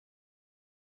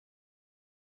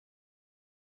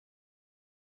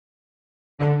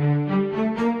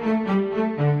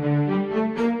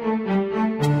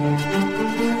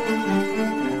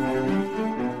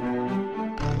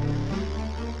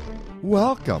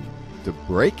to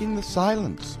Breaking the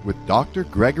Silence with Dr.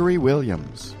 Gregory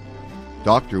Williams.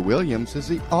 Dr. Williams is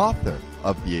the author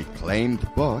of the acclaimed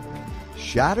book,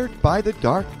 Shattered by the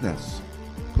Darkness,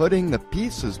 Putting the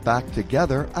Pieces Back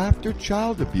Together After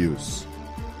Child Abuse.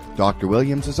 Dr.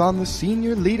 Williams is on the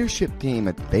senior leadership team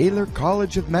at Baylor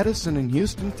College of Medicine in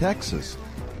Houston, Texas.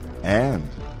 And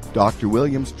Dr.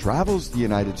 Williams travels the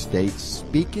United States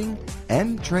speaking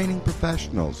and training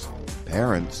professionals,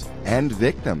 parents, and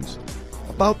victims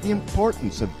about the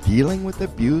importance of dealing with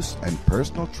abuse and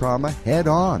personal trauma head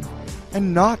on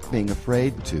and not being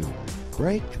afraid to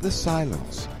break the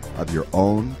silence of your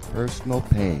own personal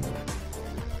pain.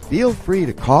 Feel free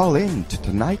to call in to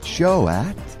tonight's show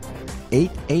at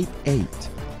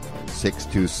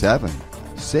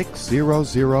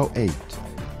 888-627-6008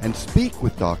 and speak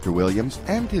with Dr. Williams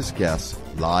and his guests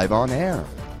live on air.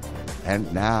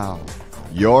 And now,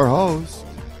 your host,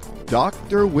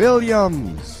 Dr.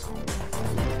 Williams.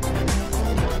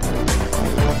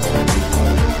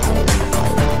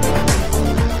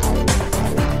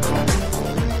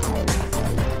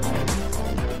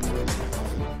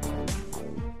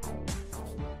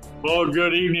 Well,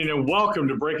 good evening and welcome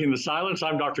to Breaking the Silence.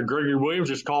 I'm Dr. Gregory Williams.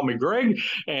 Just call me Greg.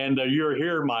 And you're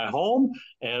here in my home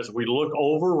as we look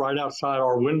over right outside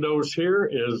our windows. Here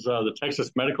is the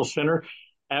Texas Medical Center,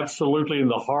 absolutely in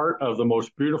the heart of the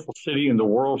most beautiful city in the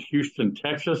world, Houston,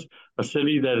 Texas, a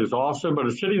city that is awesome, but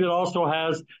a city that also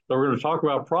has, that we're going to talk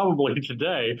about probably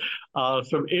today,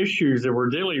 some issues that we're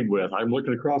dealing with. I'm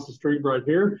looking across the street right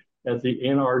here at the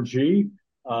NRG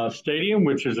stadium,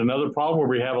 which is another problem where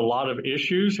we have a lot of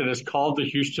issues, and it's called the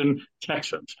Houston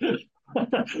Texans.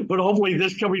 But hopefully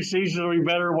this coming season will be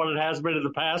better than what it has been in the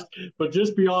past. But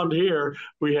just beyond here,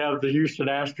 we have the Houston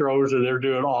Astros, and they're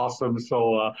doing awesome.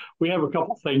 So we have a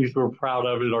couple things we're proud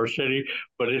of in our city,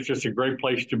 but it's just a great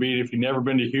place to be. If you've never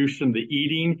been to Houston, the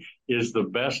eating is the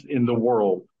best in the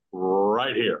world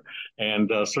right here.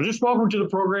 And so just welcome to the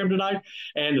program tonight.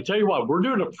 And to tell you what, we're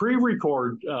doing a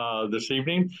pre-record this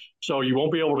evening, so you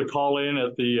won't be able to call in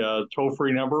at the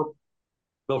toll-free number.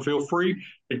 So feel free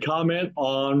to comment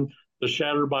on the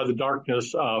Shattered by the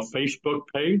Darkness Facebook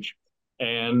page.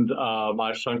 And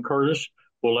my son Curtis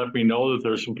will let me know that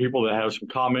there's some people that have some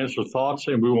comments or thoughts,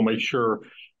 and we will make sure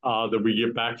that we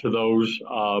get back to those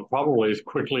probably as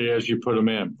quickly as you put them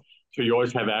in. So you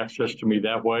always have access to me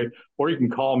that way. Or you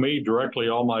can call me directly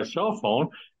on my cell phone,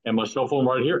 and my cell phone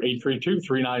right here,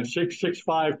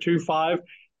 832-396-6525.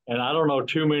 And I don't know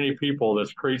too many people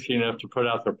that's crazy enough to put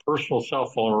out their personal cell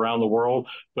phone around the world.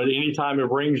 But anytime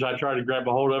it rings, I try to grab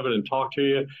a hold of it and talk to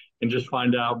you and just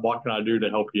find out what can I do to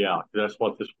help you out. That's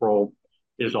what this world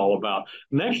is all about.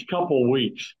 Next couple of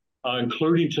weeks,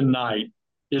 including tonight,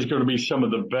 is going to be some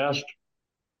of the best,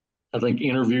 I think,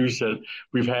 interviews that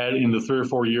we've had in the 3 or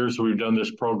 4 years that we've done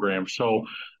this program. So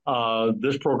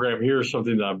this program here is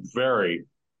something that I'm very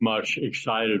much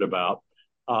excited about.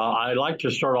 I like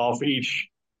to start off each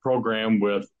program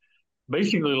with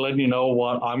basically letting you know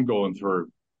what I'm going through.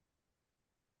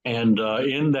 And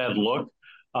in that look,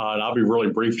 and I'll be really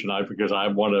brief tonight because I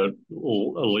want to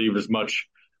leave as much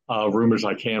room as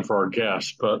I can for our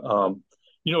guests. But,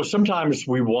 sometimes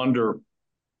we wonder,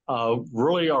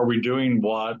 really, are we doing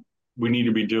what we need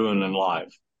to be doing in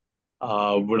life?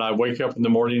 When I wake up in the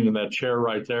morning in that chair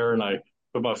right there and I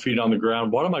put my feet on the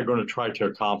ground, what am I going to try to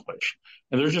accomplish?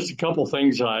 And there's just a couple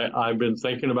things that I've been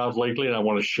thinking about lately and I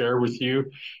want to share with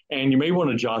you. And you may want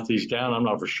to jot these down. I'm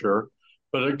not for sure.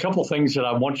 But a couple things that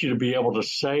I want you to be able to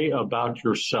say about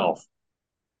yourself.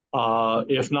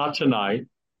 If not tonight,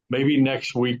 maybe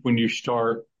next week when you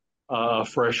start a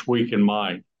fresh week in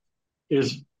mind,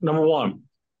 is number one,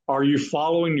 are you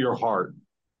following your heart?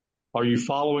 Are you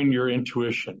following your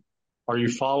intuition? Are you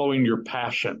following your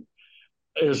passion?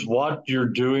 Is what you're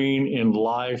doing in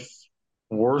life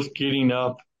worth getting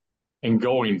up and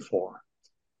going for?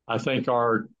 I think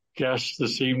our guest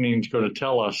this evening is going to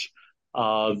tell us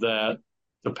that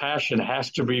the passion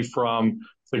has to be from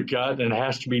the gut and it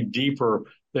has to be deeper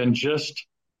than just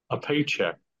a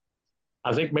paycheck.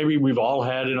 I think maybe we've all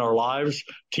had in our lives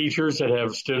teachers that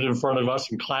have stood in front of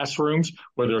us in classrooms,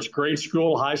 whether it's grade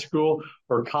school, high school,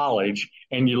 or college,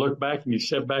 and you look back and you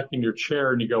sit back in your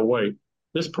chair and you go, wait,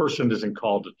 this person isn't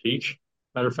called to teach.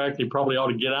 Matter of fact, they probably ought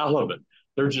to get out of it.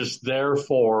 They're just there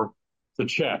for the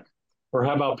check. Or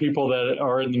how about people that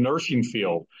are in the nursing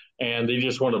field and they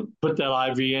just want to put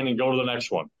that IV in and go to the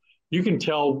next one? You can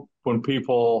tell when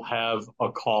people have a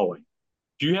calling.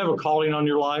 Do you have a calling on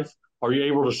your life? Are you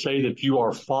able to say that you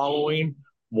are following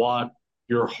what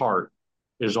your heart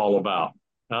is all about?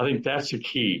 And I think that's the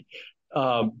key.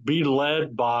 Be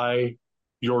led by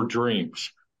your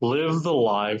dreams. Live the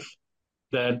life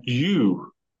that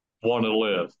you want to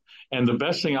live. And the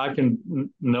best thing I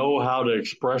can know how to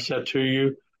express that to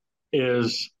you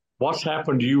is what's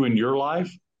happened to you in your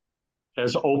life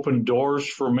has opened doors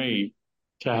for me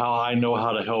to how I know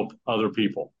how to help other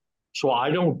people. So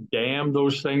I don't damn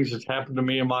those things that's happened to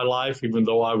me in my life, even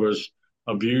though I was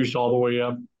abused all the way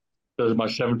up to my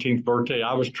 17th birthday.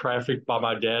 I was trafficked by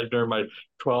my dad during my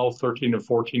 12, 13, and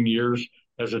 14 years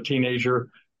as a teenager,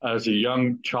 as a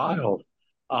young child.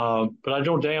 But I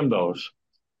don't damn those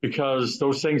because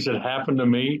those things that happened to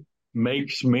me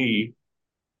makes me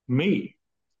me.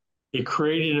 It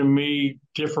created in me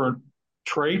different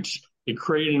traits. It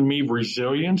created in me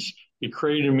resilience. It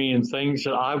created me in things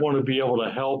that I want to be able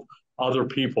to help other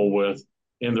people with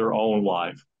in their own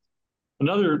life.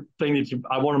 Another thing that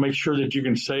I want to make sure that you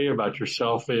can say about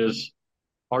yourself is,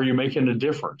 are you making a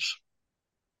difference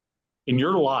in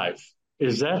your life?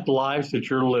 Is that life that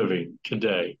you're living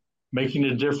today making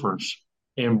a difference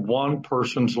in one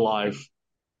person's life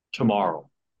tomorrow?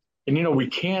 And, we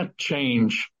can't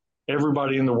change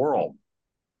everybody in the world,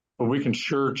 but we can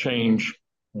sure change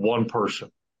one person.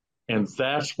 And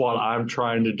that's what I'm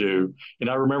trying to do. And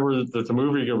I remember that the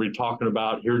movie you're going to be talking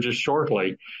about here just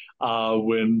shortly,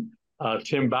 when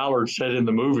Tim Ballard said in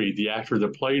the movie, the actor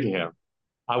that played him,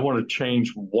 I want to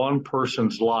change one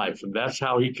person's life. And that's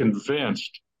how he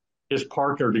convinced his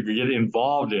partner to get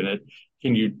involved in it.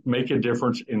 Can you make a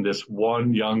difference in this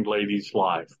one young lady's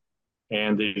life?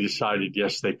 And they decided,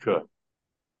 yes, they could.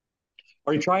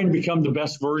 Are you trying to become the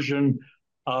best version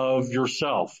of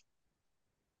yourself?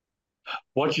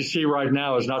 What you see right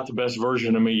now is not the best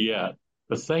version of me yet.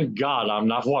 But thank God I'm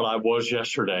not what I was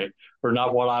yesterday or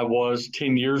not what I was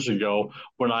 10 years ago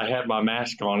when I had my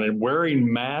mask on. And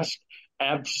wearing masks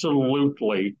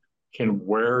absolutely can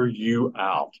wear you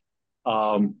out.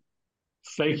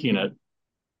 Faking it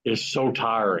is so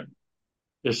tiring.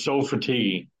 It's so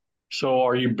fatiguing. So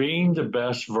are you being the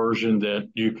best version that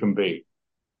you can be?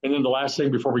 And then the last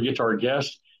thing before we get to our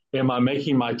guest, am I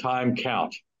making my time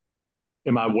count?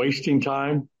 Am I wasting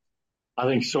time? I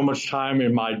think so much time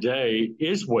in my day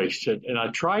is wasted. And I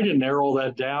try to narrow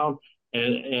that down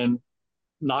and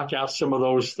knock out some of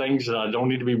those things that I don't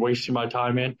need to be wasting my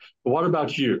time in. But what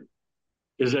about you?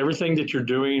 Is everything that you're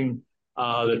doing,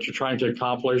 that you're trying to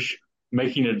accomplish,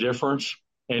 making a difference?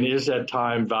 And is that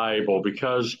time valuable?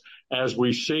 Because as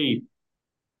we see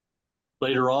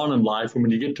later on in life, and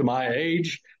when you get to my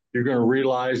age, you're going to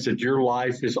realize that your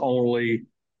life is only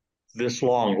this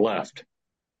long left.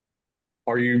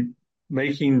 Are you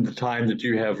making the time that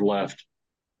you have left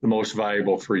the most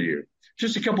valuable for you?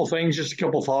 Just a couple things, just a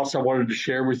couple thoughts I wanted to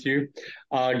share with you.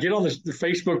 Get on the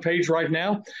Facebook page right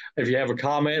now. If you have a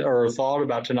comment or a thought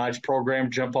about tonight's program,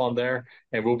 jump on there,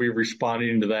 and we'll be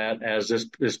responding to that as this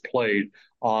is played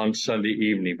on Sunday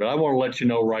evening. But I want to let you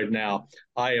know right now,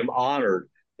 I am honored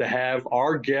to have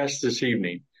our guest this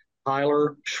evening,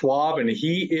 Tyler Schwab, and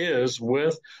he is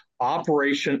with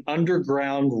Operation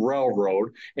Underground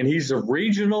Railroad, and he's the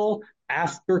regional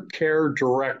aftercare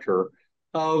director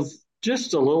of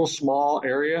just a little small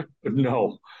area, but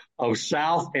no, of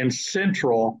South and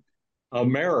Central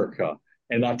America.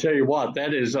 And I'll tell you what,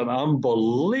 that is an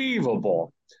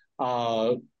unbelievable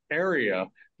area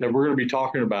that we're going to be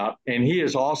talking about. And he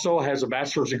is also has a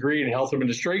bachelor's degree in health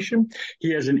administration.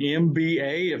 He has an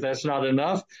MBA, if that's not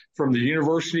enough, from the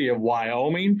University of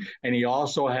Wyoming. And he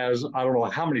also has, I don't know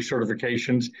how many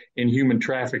certifications in human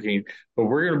trafficking. But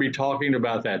we're going to be talking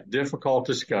about that difficult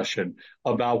discussion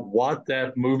about what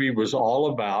that movie was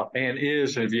all about and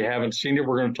is. And if you haven't seen it,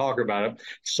 we're going to talk about it.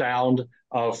 Sound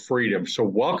of Freedom. So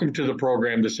welcome to the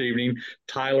program this evening,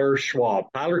 Tyler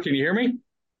Schwab. Tyler, can you hear me?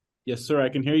 Yes, sir. I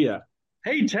can hear you.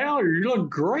 Hey, Tyler, you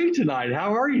look great tonight.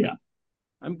 How are you?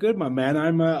 I'm good, my man.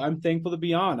 I'm thankful to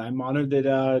be on. I'm honored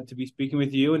that to be speaking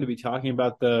with you and to be talking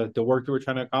about the work that we're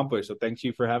trying to accomplish. So thanks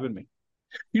you for having me.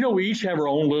 We each have our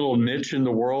own little niche in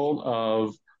the world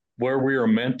of where we are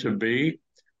meant to be.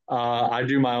 I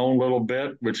do my own little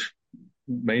bit, which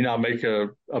may not make a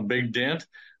big dent,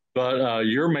 but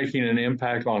you're making an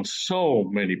impact on so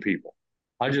many people.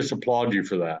 I just applaud you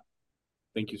for that.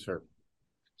 Thank you, sir.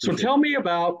 So tell me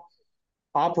about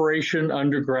Operation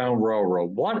Underground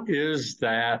Railroad. What is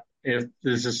that? If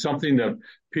this is something that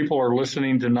people are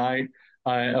listening tonight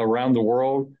around the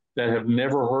world that have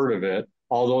never heard of it,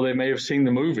 although they may have seen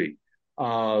the movie.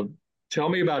 Tell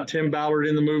me about Tim Ballard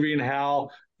in the movie and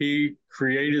how he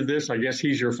created this. I guess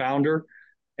he's your founder,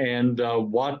 and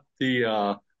what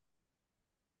the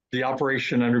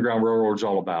Operation Underground Railroad is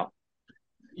all about.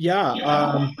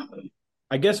 Yeah.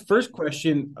 I guess first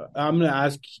question I'm going to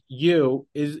ask you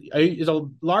is a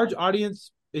large audience,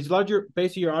 is larger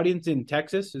base of your audience in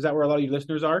Texas? Is that where a lot of your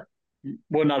listeners are?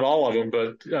 Well, not all of them,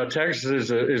 but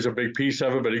Texas is a big piece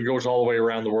of it. But it goes all the way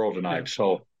around the world Yeah. tonight.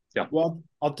 So yeah, Well,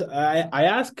 I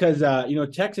asked because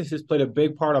Texas has played a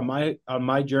big part on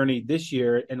my journey this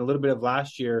year and a little bit of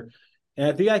last year, and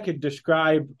I think I could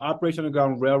describe Operation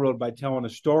Underground Railroad by telling a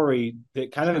story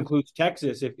that kind of includes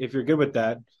Texas, if you're good with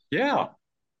that. yeah,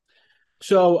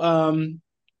 So,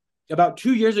 about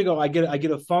 2 years ago, I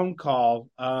get a phone call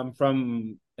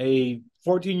from a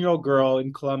 14-year-old girl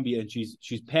in Colombia, and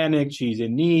she's panicked, she's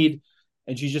in need,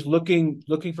 and she's just looking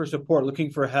for support,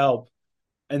 looking for help.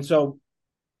 And so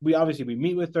we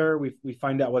meet with her, we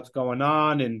find out what's going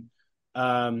on,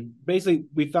 and basically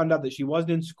we found out that she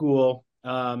wasn't in school.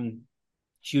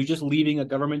 She was just leaving a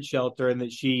government shelter, and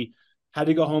that she had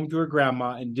to go home to her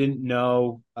grandma and didn't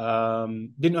know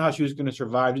how she was going to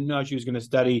survive, didn't know how she was going to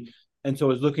study, and so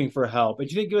was looking for help. And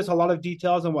she didn't give us a lot of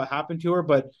details on what happened to her,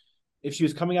 but if she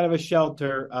was coming out of a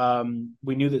shelter,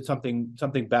 we knew that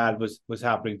something bad was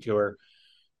happening to her.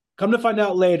 Come to find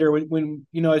out later, when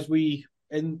as we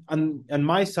and on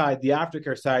my side, the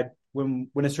aftercare side, when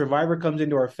a survivor comes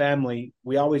into our family,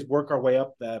 we always work our way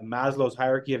up the Maslow's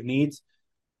hierarchy of needs,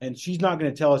 and she's not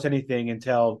going to tell us anything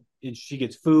until she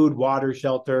gets food, water,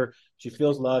 shelter. She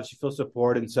feels love, she feels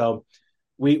support, and so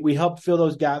we helped fill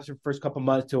those gaps for the first couple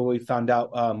months till we found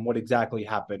out what exactly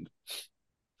happened.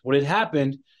 What had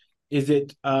happened is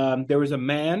that there was a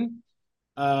man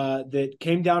that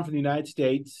came down from the United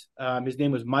States. His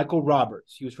name was Michael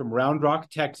Roberts. He was from Round Rock,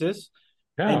 Texas,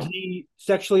 and yeah. he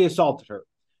sexually assaulted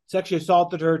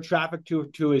her. Trafficked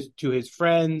to his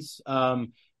friends,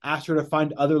 asked her to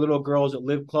find other little girls that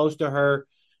lived close to her,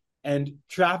 and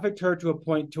trafficked her to a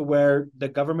point to where the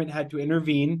government had to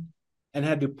intervene and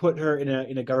had to put her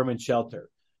in a government shelter.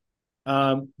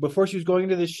 Before she was going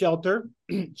into this shelter,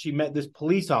 she met this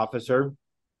police officer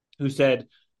who said,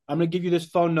 "I'm going to give you this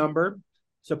phone number.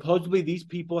 Supposedly, these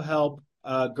people help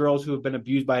girls who have been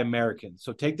abused by Americans.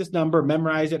 So take this number,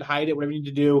 memorize it, hide it, whatever you need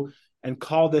to do, and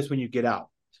call this when you get out."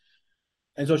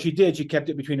 And so she did. She kept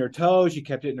it between her toes. She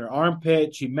kept it in her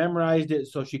armpit. She memorized it.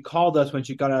 So she called us when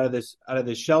she got out of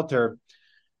this shelter.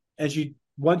 And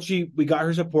once we got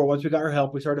her support, once we got her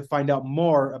help, we started to find out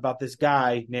more about this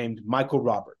guy named Michael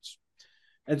Roberts.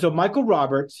 And so Michael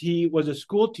Roberts, he was a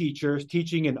school teacher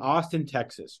teaching in Austin,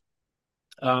 Texas.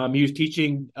 He was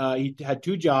teaching. He had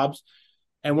two jobs,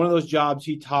 and one of those jobs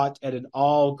he taught at an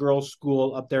all-girls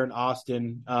school up there in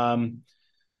Austin. And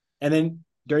then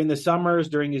during the summers,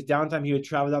 during his downtime, he would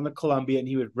travel down to Colombia and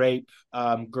he would rape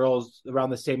girls around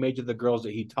the same age of the girls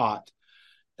that he taught.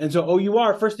 And so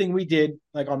OUR, first thing we did,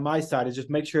 like on my side, is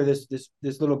just make sure this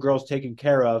little girl's taken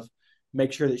care of,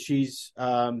 make sure that she's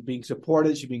being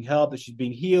supported, she's being helped, that she's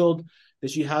being healed, that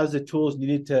she has the tools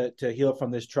needed to heal from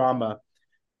this trauma.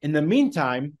 In the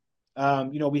meantime,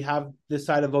 we have this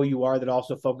side of OUR that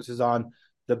also focuses on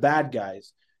the bad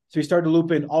guys. So we started to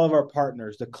loop in all of our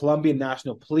partners, the Colombian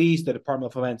National Police, the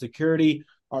Department of Homeland Security,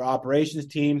 our operations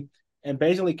team, and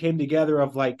basically came together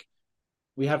of like,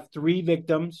 we have 3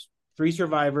 victims, 3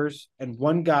 survivors, and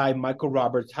one guy, Michael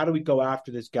Roberts. How do we go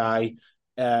after this guy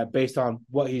based on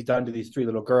what he's done to these 3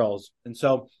 little girls? And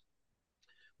so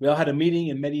we all had a meeting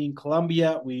in Medellin,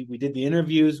 Colombia. We did the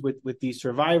interviews with these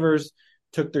survivors,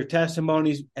 took their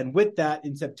testimonies, and with that,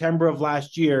 in September of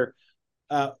last year,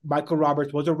 Michael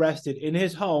Roberts was arrested in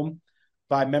his home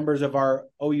by members of our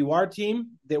OUR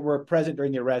team that were present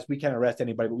during the arrest. We can't arrest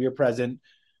anybody, but we were present.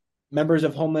 Members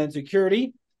of Homeland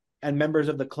Security and members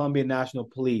of the Colombian National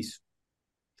Police.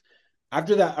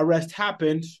 After that arrest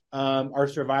happened, our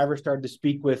survivor started to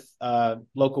speak with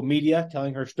local media,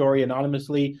 telling her story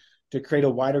anonymously to create a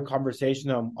wider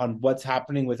conversation on what's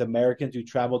happening with Americans who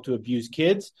travel to abuse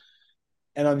kids.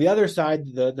 And on the other side,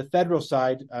 the federal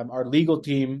side, our legal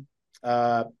team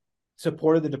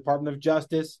supported the Department of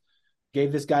Justice,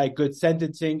 gave this guy a good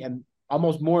sentencing, and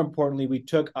almost more importantly, we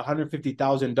took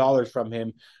 $150,000 from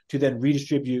him to then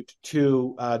redistribute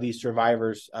to these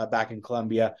survivors back in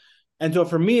Colombia. And so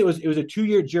for me, it was a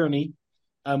 2-year journey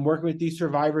working with these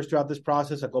survivors throughout this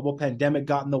process. A global pandemic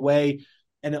got in the way,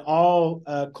 and it all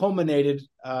culminated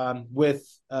with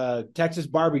Texas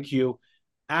barbecue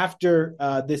after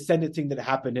this sentencing that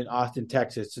happened in Austin,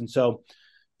 Texas. And so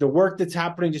the work that's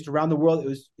happening just around the world,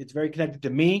 it's very connected to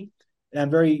me. And I'm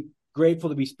very grateful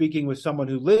to be speaking with someone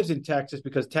who lives in Texas,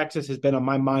 because Texas has been on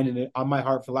my mind and on my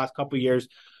heart for the last couple of years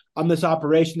on this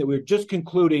operation that we're just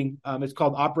concluding. It's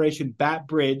called Operation Bat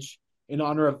Bridge, in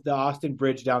honor of the Austin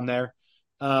Bridge down there.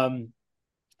 And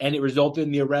it resulted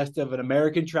in the arrest of an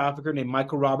American trafficker named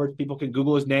Michael Roberts. People can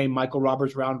Google his name, Michael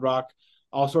Roberts, Round Rock.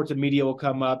 All sorts of media will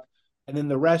come up. And then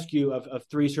the rescue of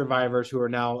 3 survivors who are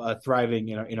now thriving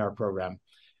in our program.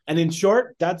 And in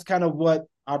short, that's kind of what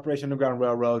Operation Underground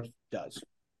Railroad does.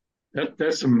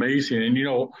 That's amazing. And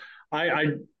I I,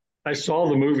 I saw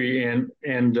the movie and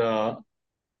I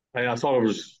thought it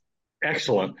was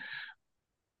excellent.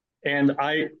 And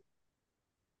I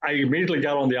immediately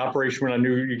got on the operation when I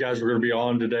knew you guys were going to be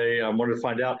on today. I wanted to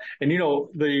find out. And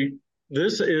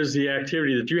this is the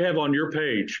activity that you have on your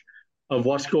page of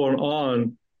what's going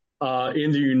on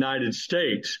in the United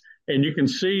States, and you can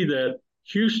see that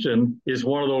Houston is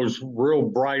one of those real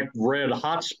bright red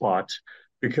hotspots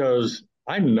because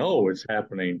I know it's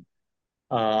happening.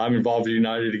 I'm involved in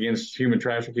United Against Human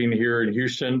Trafficking here in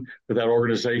Houston with that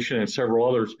organization and several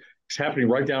others. It's happening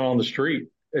right down on the street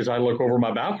as I look over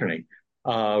my balcony,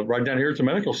 right down here at the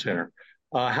medical center.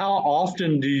 How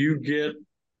often do you get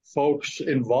folks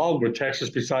involved with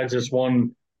Texas besides this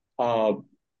one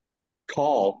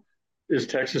call? Is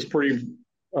Texas pretty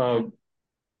uh,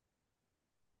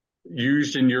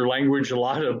 used in your language a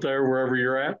lot up there wherever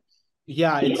you're at?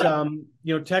 Yeah,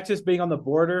 it's Texas being on the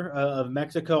border of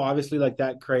Mexico, obviously, like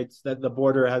that creates that the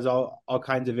border has all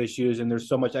kinds of issues, and there's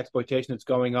so much exploitation that's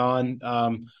going on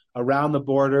around the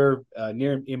border,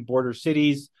 near in border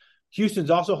cities. Houston's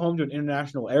also home to an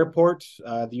international airport,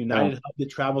 the United Hub that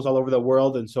travels all over the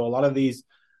world, and so a lot of these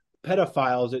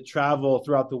pedophiles that travel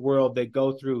throughout the world, they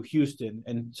go through Houston,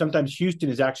 and sometimes Houston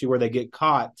is actually where they get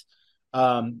caught,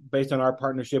 based on our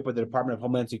partnership with the Department of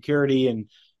Homeland Security and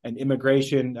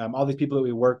immigration, all these people that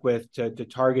we work with to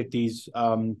target these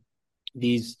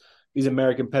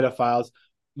American pedophiles.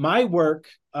 My work,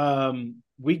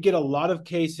 we get a lot of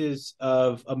cases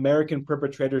of American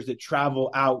perpetrators that travel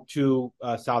out to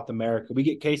South America. We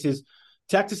get cases,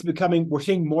 we're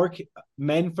seeing more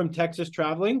men from Texas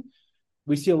traveling.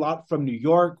 We see a lot from New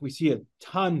York. We see a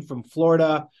ton from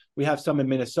Florida. We have some in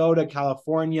Minnesota,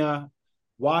 California,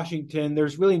 Washington.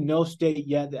 There's really no state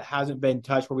yet that hasn't been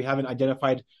touched where we haven't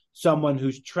identified someone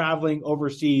who's traveling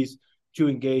overseas to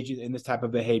engage in this type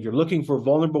of behavior, looking for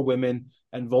vulnerable women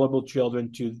and vulnerable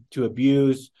children to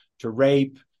abuse, to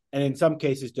rape, and in some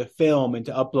cases to film and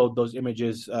to upload those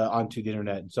images onto the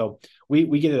internet. And so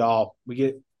we get it all. We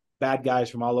get bad guys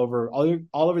from all over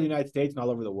the United States and all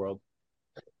over the world.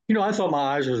 I thought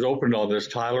my eyes was opened on this,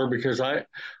 Tyler, because I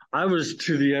was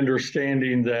to the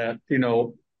understanding that,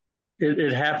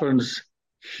 it happens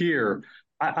here.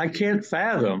 I can't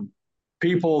fathom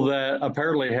people that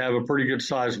apparently have a pretty good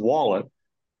sized wallet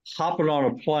hopping on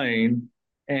a plane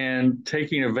and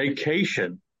taking a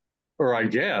vacation, or I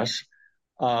guess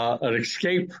an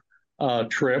escape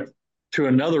trip to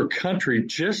another country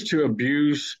just to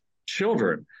abuse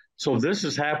children. So this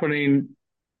is happening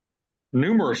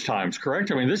numerous times,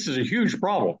 correct? I mean, this is a huge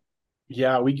problem.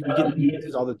 Yeah, we get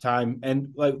cases all the time,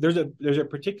 and like there's a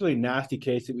particularly nasty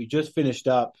case that we just finished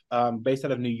up, based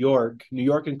out of New York. New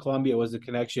York and Columbia was the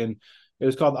connection. It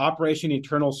was called Operation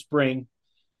Eternal Spring,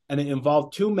 and it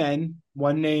involved two men,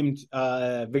 one named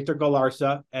Victor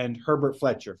Galarza and Herbert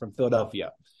Fletcher from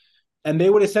Philadelphia. And they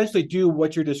would essentially do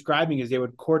what you're describing is they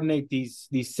would coordinate these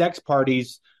sex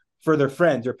parties for their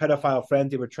friends, their pedophile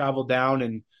friends. They would travel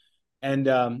down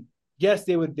and yes,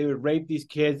 they would rape these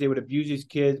kids, they would abuse these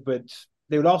kids, but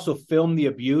they would also film the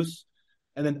abuse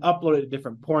and then upload it to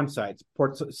different porn sites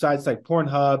like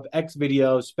Pornhub,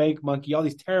 Xvideos, Spank Monkey, all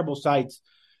these terrible sites.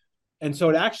 And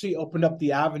so it actually opened up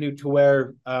the avenue to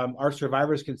where our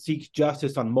survivors can seek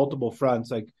justice on multiple fronts.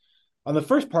 Like on the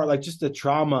first part, like just the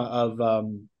trauma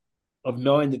of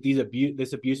knowing that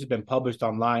this abuse has been published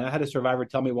online. I had a survivor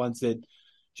tell me once that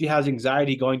she has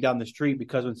anxiety going down the street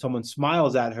because when someone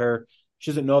smiles at her, she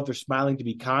doesn't know if they're smiling to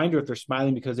be kind or if they're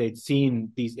smiling because they'd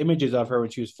seen these images of her when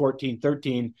she was 14,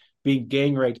 13, being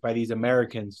gang raped by these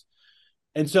Americans.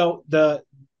 And so the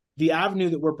avenue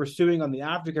that we're pursuing on the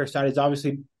Aftercare side is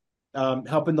obviously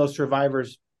helping those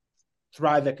survivors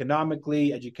thrive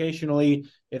economically, educationally,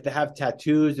 if they have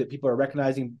tattoos that people are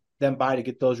recognizing them by, to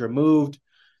get those removed,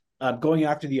 going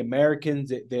after the Americans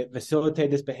that facilitate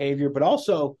this behavior, but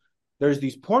also there's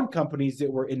these porn companies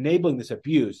that were enabling this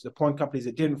abuse, the porn companies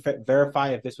that didn't verify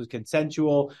if this was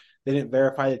consensual. They didn't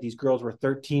verify that these girls were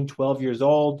 13, 12 years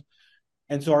old.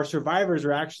 And so our survivors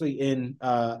are actually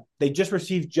they just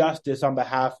received justice on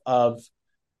behalf of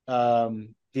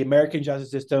the American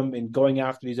justice system in going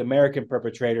after these American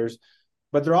perpetrators.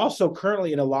 But they're also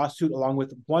currently in a lawsuit along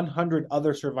with 100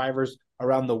 other survivors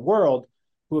around the world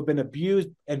who have been abused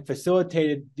and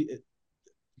facilitated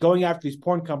going after these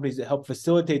porn companies that help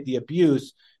facilitate the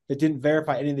abuse that didn't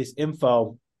verify any of this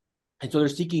info. And so they're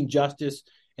seeking justice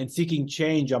and seeking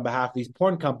change on behalf of these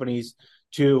porn companies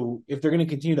to, if they're going to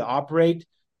continue to operate,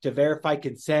 to verify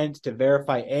consent, to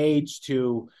verify age,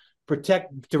 to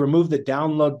protect, to remove the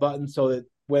download button so that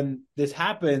when this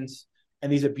happens,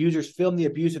 and these abusers film the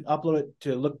abuse and upload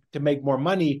it to make more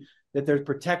money, that there's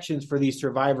protections for these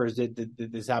survivors that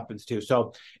this happens to.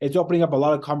 So it's opening up a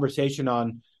lot of conversation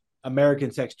on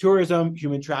American sex tourism,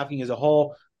 human trafficking as a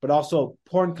whole, but also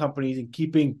porn companies and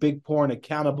keeping big porn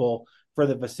accountable for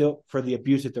the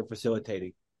abuse that they're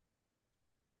facilitating.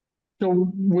 So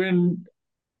when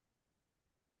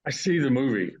I see the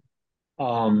movie,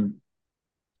 um,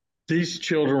 these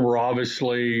children were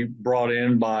obviously brought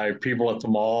in by people at the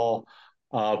mall,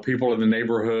 people in the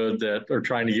neighborhood that are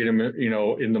trying to get them,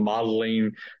 in the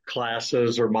modeling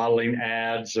classes or modeling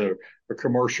ads or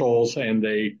commercials, and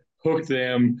they hook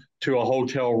them to a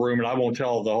hotel room. And I won't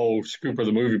tell the whole scoop of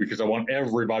the movie because I want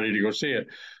everybody to go see it.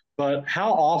 But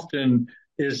how often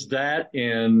is that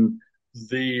in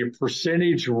the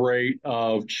percentage rate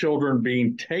of children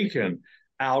being taken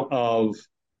out of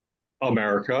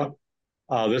America?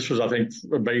 This was, I think,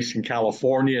 based in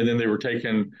California, and then they were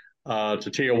taken to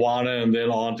Tijuana and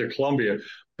then on to Colombia.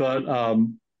 But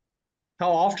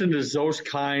how often is those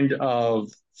kind of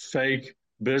fake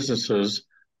businesses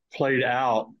played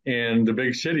out in the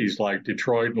big cities like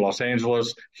Detroit, Los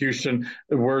Angeles, Houston,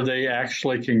 where they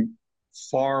actually can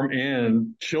farm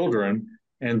in children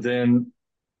and then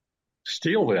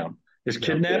steal them? Is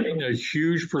kidnapping a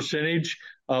huge percentage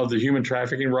of the human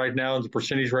trafficking right now, the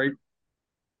percentage rate?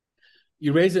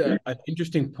 You raise an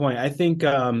interesting point. I think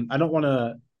I don't want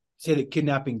to say that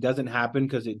kidnapping doesn't happen,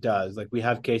 because it does. Like, we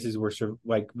have cases where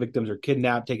victims are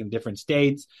kidnapped, taken to different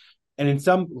states, and in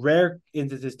some rare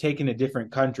instances taken to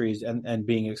different countries and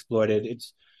being exploited.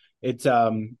 It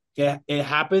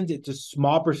happens. It's a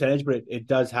small percentage, but it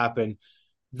does happen.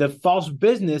 The false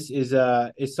business is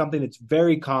something that's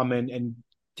very common and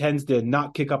tends to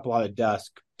not kick up a lot of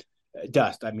dust.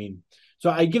 I mean, so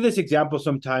I give this example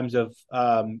sometimes of,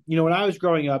 when I was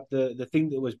growing up, the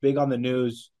thing that was big on the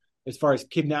news as far as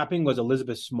kidnapping was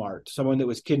Elizabeth Smart, someone that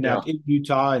was kidnapped in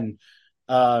Utah and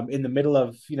in the middle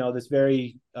of, this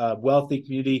very wealthy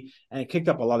community, and it kicked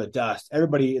up a lot of dust.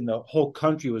 Everybody in the whole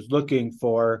country was looking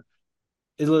for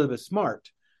Elizabeth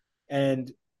Smart,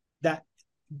 and that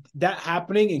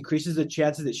happening increases the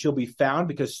chances that she'll be found,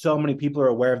 because so many people are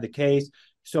aware of the case.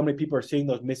 So many people are seeing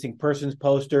those missing persons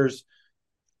posters.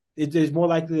 It is more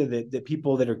likely that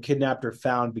people that are kidnapped are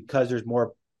found because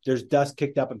there's dust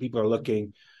kicked up and people are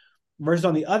looking. Versus,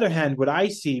 on the other hand, what I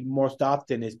see most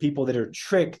often is people that are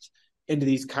tricked into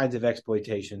these kinds of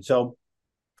exploitation. So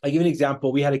I give an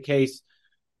example. We had a case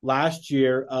last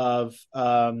year of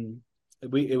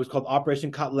it was called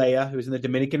Operation Catlea. It was in the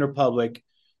Dominican Republic.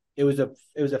 It was a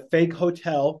fake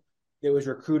hotel that was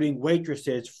recruiting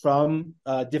waitresses from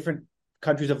different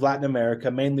countries of Latin America,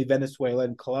 mainly Venezuela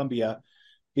and Colombia.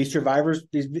 These survivors,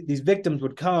 these victims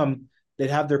would come.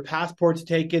 They'd have their passports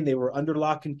taken. They were under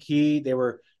lock and key. They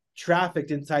were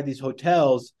trafficked inside these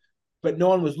hotels, but no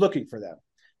one was looking for them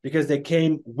because they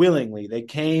came willingly. They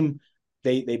came,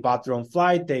 they bought their own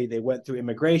flight. They went through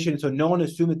immigration. So no one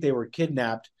assumed that they were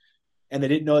kidnapped, and they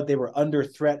didn't know that they were under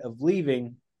threat of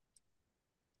leaving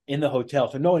in the hotel.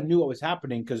 So no one knew what was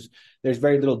happening because there's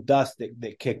very little dust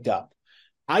that kicked up.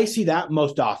 I see that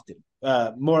most often,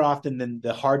 more often than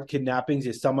the hard kidnappings,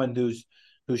 is someone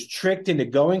who's tricked into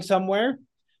going somewhere.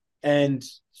 And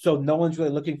so no one's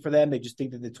really looking for them. They just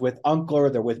think that it's with uncle,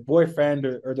 or they're with boyfriend,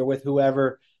 or they're with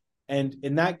whoever. And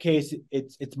in that case,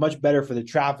 it's much better for the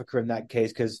trafficker in that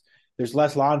case, because there's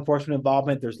less law enforcement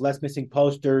involvement. There's less missing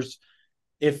posters.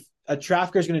 If a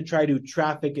trafficker is going to try to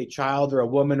traffic a child or a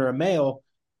woman or a male,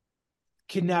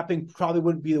 kidnapping probably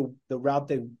wouldn't be the route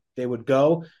they would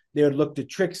go. They would look to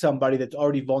trick somebody that's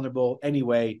already vulnerable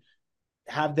anyway,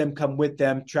 have them come with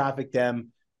them, traffic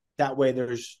them. That way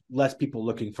there's less people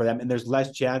looking for them, and there's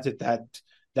less chance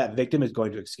that victim is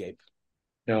going to escape.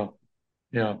 Yeah.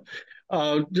 Yeah.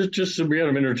 Just we had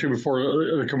a minute or two before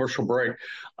the commercial break.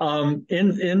 In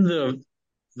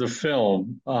the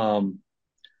film,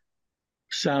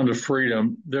 Sound of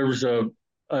Freedom, there was a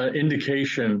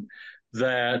indication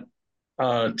that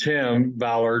Tim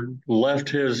Ballard left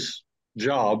his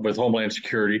job with Homeland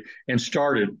Security and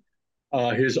started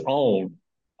his own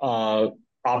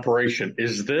operation.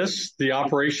 Is this the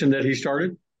operation that he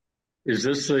started? Is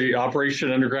this the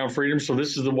Operation Underground Freedom? So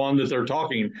this is the one that they're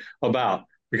talking about,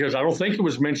 because I don't think it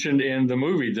was mentioned in the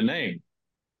movie, the name.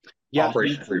 Yeah,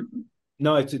 Operation Freedom.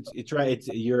 No, it's right.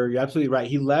 You're absolutely right.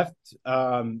 He left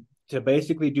to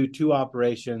basically do two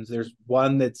operations. There's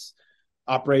one that's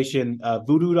Operation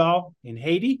Voodoo Doll in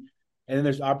Haiti, and then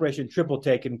there's Operation Triple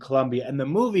Take in Colombia. And the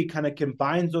movie kind of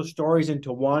combines those stories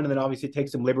into one, and then obviously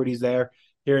takes some liberties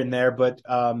here and there. But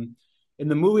in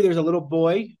the movie, there's a little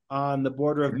boy on the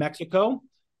border of Mexico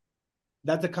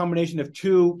that's a combination of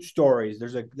two stories.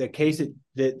 There's the case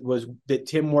that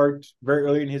Tim worked very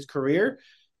early in his career,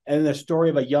 and the story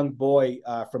of a young boy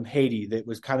from Haiti that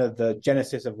was kind of the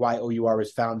genesis of why OUR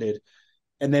was founded.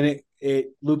 And then it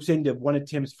loops into one of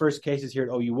Tim's first cases here at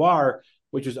OUR,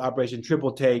 which was Operation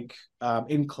Triple Take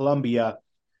in Colombia.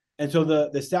 And so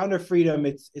the Sound of Freedom,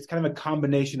 it's kind of a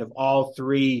combination of all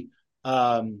three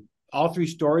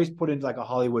stories put into like a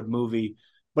Hollywood movie.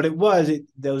 But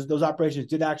those operations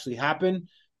did actually happen.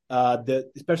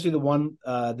 Especially the one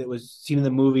that was seen in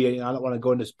the movie. And I don't want to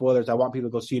go into spoilers. I want people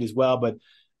to go see it as well. But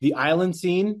the island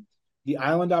scene, the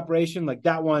island operation, like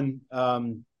that one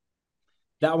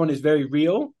is very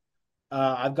real.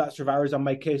 I've got survivors on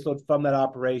my caseload from that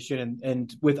operation,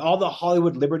 and with all the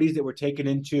Hollywood liberties that were taken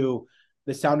into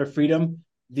the Sound of Freedom,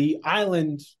 the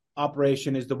island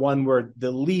operation is the one where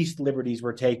the least liberties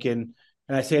were taken.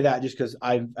 And I say that just because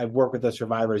I've worked with the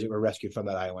survivors that were rescued from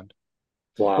that island.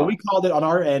 Wow. But we called it on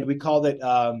our end. We called it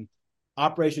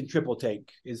Operation Triple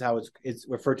Take is how it's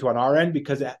referred to on our end,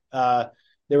 because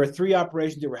there were three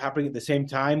operations that were happening at the same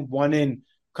time. One in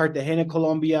Cartagena,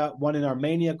 Colombia, one in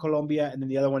Armenia, Colombia, and then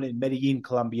the other one in Medellin,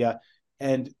 Colombia.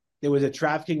 And there was a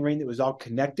trafficking ring that was all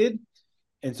connected.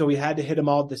 And so we had to hit them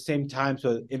all at the same time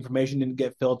so information didn't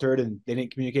get filtered and they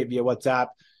didn't communicate via WhatsApp.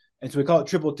 And so we call it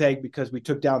Triple Take because we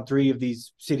took down three of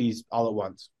these cities all at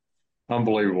once.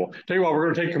 Unbelievable. Tell you what, we're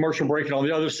going to take a commercial break. And on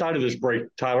the other side of this break,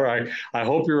 Tyler, I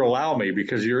hope you allow me,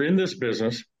 because you're in this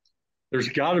business. There's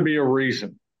got to be a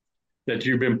reason that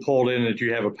you've been pulled in, that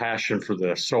you have a passion for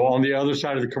this. So on the other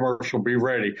side of the commercial, be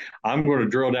ready. I'm going to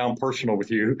drill down personal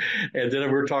with you. And then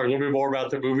we're going to talk a little bit more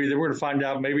about the movie. Then we're going to find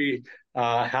out maybe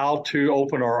how to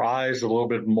open our eyes a little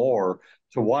bit more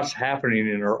to what's happening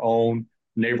in our own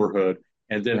neighborhood,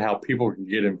 and then how people can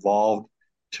get involved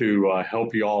to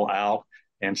help you all out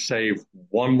and save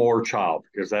one more child,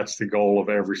 because that's the goal of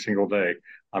every single day,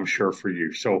 I'm sure, for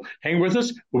you. So hang with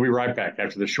us. We'll be right back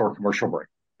after this short commercial break.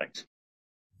 Thanks.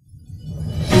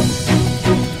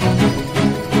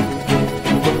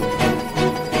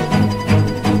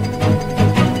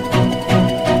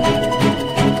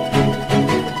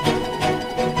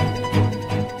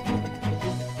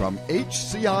 From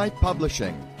HCI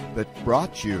Publishing, that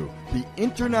brought you the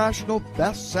international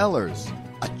bestsellers,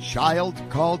 A Child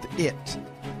Called It,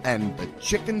 and the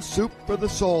Chicken Soup for the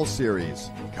Soul series,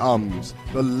 comes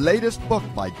the latest book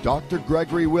by Dr.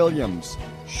 Gregory Williams,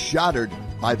 Shattered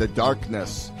by the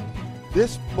Darkness.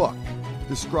 This book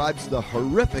describes the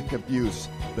horrific abuse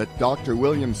that Dr.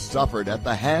 Williams suffered at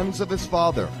the hands of his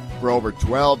father for over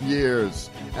 12 years,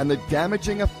 and the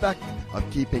damaging effect of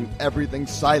keeping everything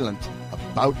silent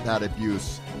about that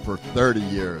abuse for 30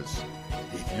 years.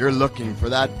 If you're looking for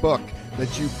that book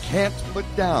that you can't put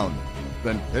down,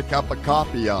 then pick up a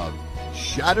copy of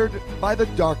Shattered by the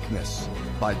Darkness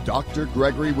by Dr.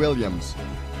 Gregory Williams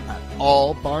at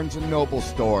all Barnes & Noble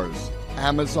stores,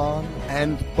 Amazon,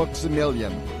 and Books A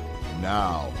Million.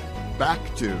 Now, back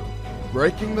to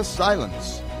Breaking the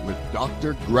Silence with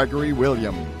Dr. Gregory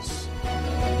Williams.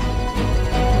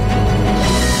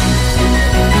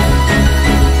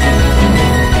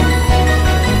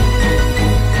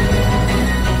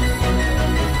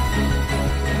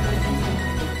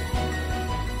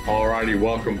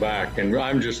 Welcome back. And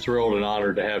I'm just thrilled and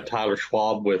honored to have Tyler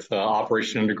Schwab with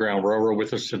Operation Underground Railroad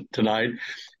with us tonight.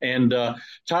 And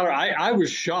Tyler, I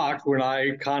was shocked when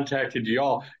I contacted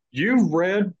y'all. You've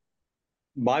read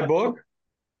my book?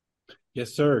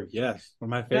 Yes, sir. Yes. One of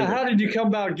my favorites. Now, how did you come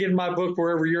about getting my book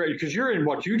wherever you're at? Because you're in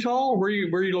what, Utah? Where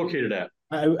are you located at?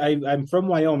 I'm from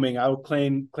Wyoming. I will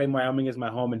claim Wyoming as my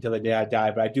home until the day I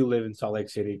die, but I do live in Salt Lake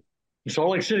City.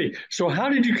 Salt Lake City. So how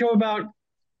did you come about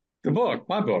the book,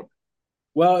 my book?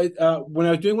 Well, when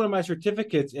I was doing one of my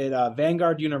certificates at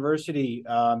Vanguard University,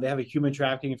 they have a human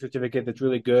trafficking certificate that's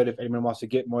really good. If anyone wants to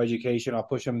get more education, I'll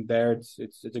push them there.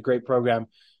 It's a great program.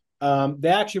 They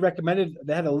actually recommended,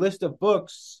 they had a list of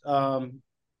books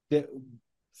that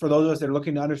for those of us that are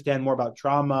looking to understand more about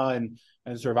trauma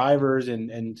and survivors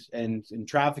and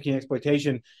trafficking,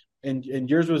 exploitation, and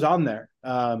yours was on there.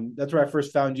 That's where I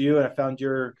first found you, and I found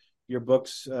your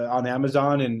books on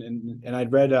Amazon, and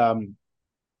I'd read.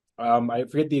 I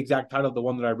forget the exact title of the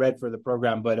one that I read for the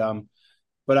program, but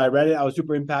I read it. I was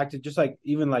super impacted, just like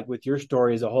even like with your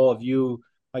story as a whole, of you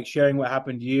like sharing what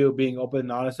happened to you, being open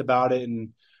and honest about it.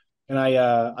 And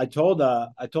I told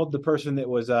the person that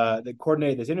was that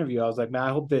coordinated this interview, I was like, man,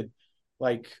 I hope that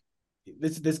like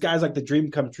this guy's like the dream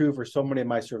come true for so many of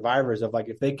my survivors, of like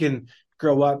if they can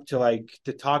grow up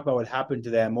to talk about what happened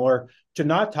to them, or to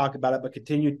not talk about it but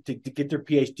continue to get their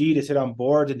PhD, to sit on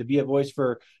boards and to be a voice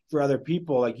for other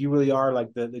people. Like you really are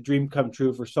like the dream come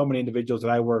true for so many individuals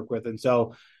that I work with. And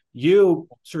so you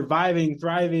surviving,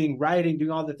 thriving, writing,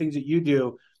 doing all the things that you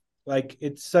do, like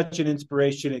it's such an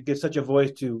inspiration. It gives such a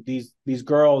voice to these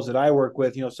girls that I work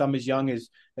with, some as young as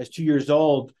 2 years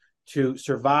old, to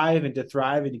survive and to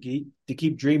thrive and to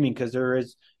keep dreaming, because there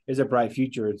is a bright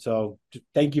future. And so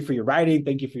thank you for your writing,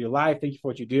 thank you for your life, thank you for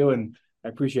what you do, and I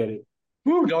appreciate it.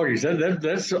 Woo, doggies,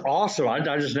 that's awesome. I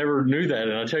just never knew that.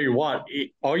 And I tell you what,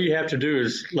 all you have to do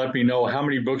is let me know how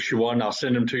many books you want, and I'll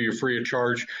send them to you free of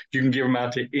charge. You can give them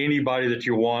out to anybody that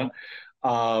you want.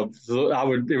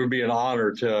 It would be an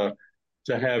honor to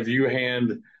have you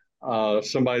hand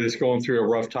somebody that's going through a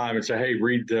rough time and say, hey,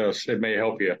 read this. It may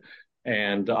help you.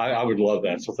 And I would love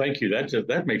that. So thank you.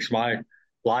 That makes my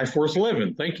life worth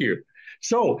living. Thank you.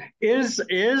 So is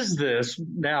this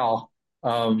now,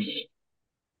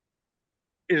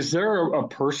 is there a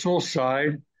personal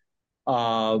side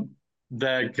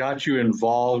that got you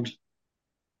involved?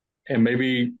 And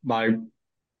maybe my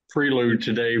prelude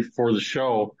today for the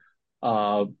show,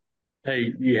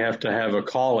 hey, you have to have a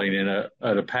calling and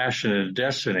a passion and a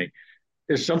destiny.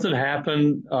 Is something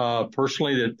happened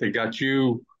personally that got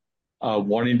you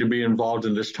wanting to be involved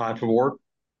in this type of work?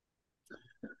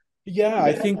 Yeah,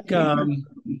 I think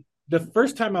the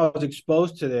first time I was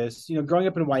exposed to this, growing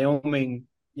up in Wyoming,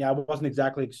 yeah, I wasn't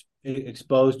exactly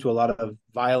exposed to a lot of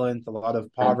violence, a lot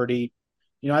of poverty.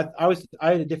 I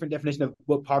had a different definition of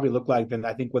what poverty looked like than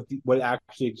I think what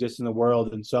actually exists in the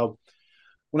world. And so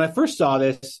when I first saw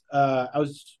this, I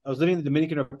was living in the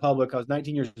Dominican Republic. I was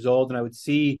 19 years old, and I would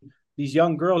see these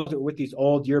young girls that were with these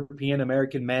old European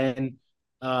American men.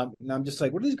 And I'm just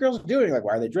like, what are these girls doing? Like,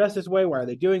 why are they dressed this way? Why are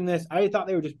they doing this? I thought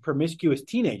they were just promiscuous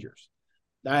teenagers.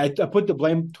 I put the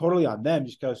blame totally on them,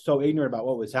 just because I was so ignorant about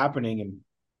what was happening.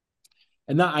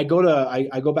 And now I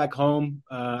go back home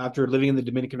after living in the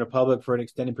Dominican Republic for an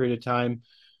extended period of time.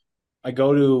 I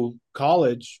go to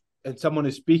college, and someone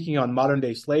is speaking on modern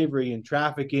day slavery and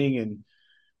trafficking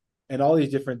and all these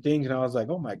different things. And I was like,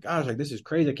 oh my gosh, like this is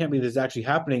crazy. I can't believe this is actually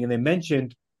happening. And they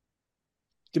mentioned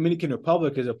Dominican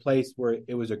Republic as a place where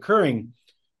it was occurring.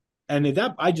 And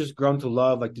that I just grown to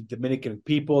love like the Dominican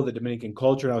people, the Dominican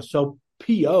culture. And I was so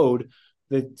PO'd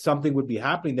that something would be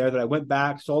happening there that I went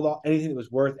back, sold anything that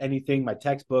was worth anything, my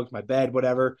textbooks, my bed,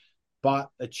 whatever, bought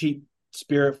a cheap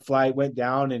Spirit flight, went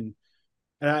down, and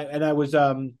I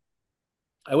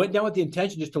went down with the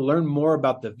intention just to learn more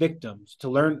about the victims, to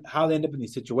learn how they end up in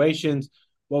these situations,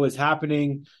 what was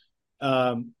happening.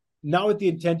 Not with the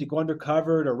intent to go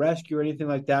undercover to rescue or anything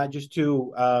like that, just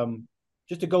to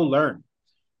go learn.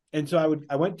 And so I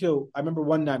remember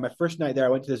one night, my first night there, I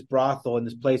went to this brothel in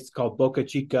this place called Boca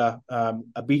Chica,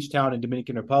 a beach town in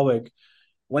Dominican Republic.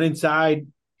 Went inside,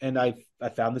 and I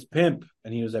found this pimp,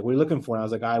 and he was like, what are you looking for? And I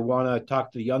was like, I want to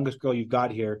talk to the youngest girl you've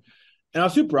got here. And I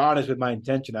was super honest with my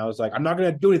intention. I was like, I'm not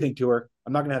going to do anything to her.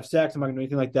 I'm not going to have sex. I'm not going to do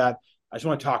anything like that. I just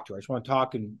want to talk to her. I just want to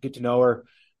talk and get to know her.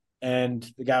 And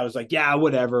the guy was like, yeah,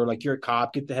 whatever. Like, you're a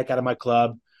cop. Get the heck out of my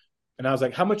club. And I was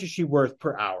like, how much is she worth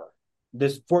per hour?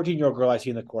 This 14-year-old girl I see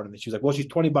in the corner. And she was like, well, she's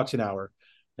 $20 an hour.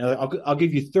 And I was like, I'll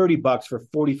give you $30 for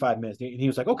 45 minutes. And he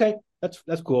was like, okay, that's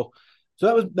cool. So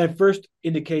that was my first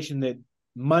indication that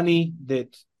money,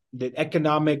 that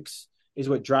economics is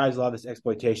what drives a lot of this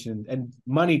exploitation, and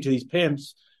money to these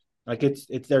pimps. Like it's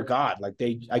their God. Like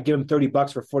I give him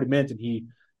 $30 for 40 minutes, and he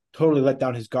totally let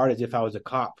down his guard as if I was a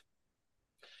cop.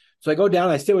 So I go down,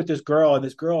 I sit with this girl, and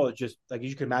this girl is just like,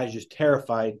 you can imagine, just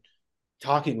terrified,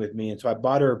 talking with me. And so I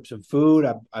bought her some food.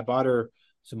 I bought her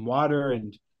some water,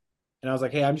 and I was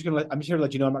like, hey, I'm just here to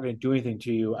let you know I'm not going to do anything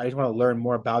to you. I just want to learn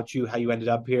more about you, how you ended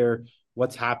up here,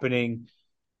 what's happening.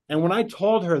 And when I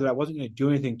told her that I wasn't going to do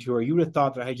anything to her, you would have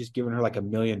thought that I had just given her like $1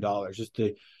 million. Just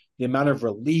the amount of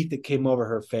relief that came over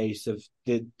her face of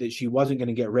that she wasn't going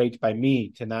to get raped by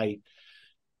me tonight.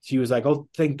 She was like, oh,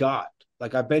 thank God.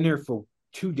 Like, I've been here for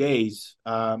 2 days.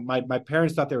 My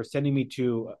parents thought they were sending me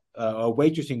to a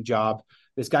waitressing job.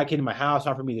 This guy came to my house,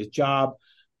 offered me this job.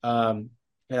 And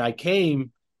I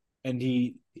came, and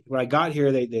when I got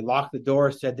here, they locked the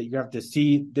door, said that you're going to have to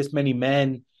see this many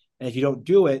men. And if you don't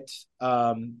do it,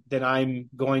 then I'm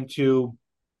going to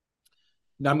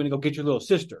go get your little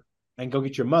sister and go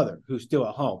get your mother, who's still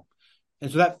at home. And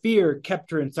so that fear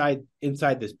kept her inside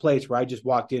this place where I just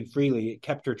walked in freely. It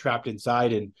kept her trapped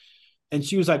inside. And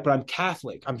she was like, but I'm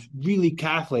Catholic. I'm really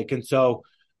Catholic. And so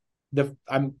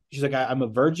she's like, I'm a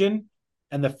virgin.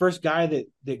 And the first guy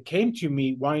that came to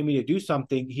me wanting me to do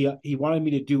something, he wanted me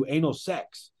to do anal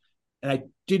sex. And I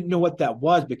didn't know what that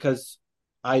was because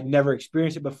I'd never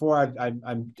experienced it before.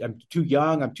 I'm too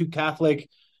young. I'm too Catholic.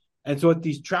 And so what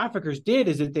these traffickers did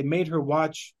is that they made her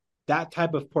watch that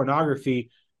type of pornography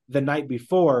the night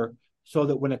before, so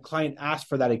that when a client asked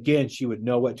for that again, she would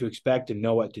know what to expect and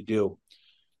know what to do.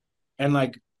 And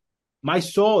like my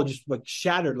soul just like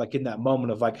shattered like in that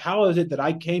moment of like, how is it that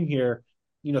I came here,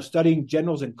 studying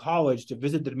generals in college to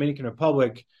visit the Dominican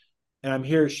Republic, and I'm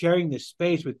here sharing this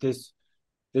space with this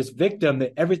victim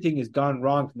that everything has gone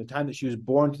wrong from the time that she was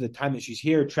born to the time that she's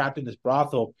here trapped in this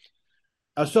brothel.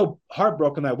 I was so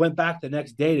heartbroken. I went back the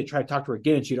next day to try to talk to her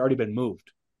again, and she'd already been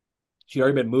moved. She'd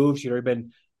already been moved. She'd already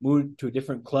been moved to a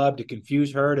different club to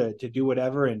confuse her to do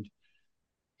whatever. And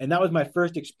that was my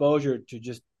first exposure to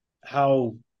just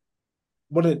how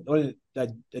what a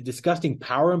disgusting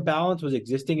power imbalance was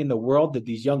existing in the world, that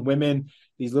these young women,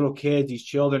 these little kids, these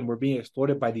children were being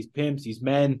exploited by these pimps, these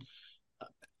men.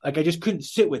 Like I just couldn't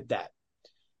sit with that.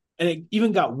 And it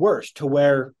even got worse to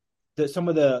where some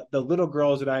of the little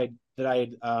girls that I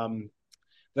had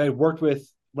worked with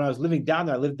when I was living down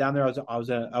there. I lived down there. I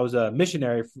was a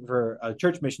missionary for a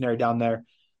church missionary down there.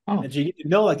 Oh. And so you get to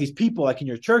know like these people like in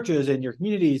your churches and your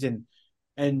communities, and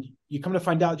you come to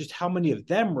find out just how many of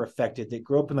them were affected that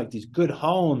grew up in like these good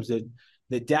homes,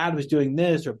 that dad was doing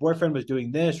this or boyfriend was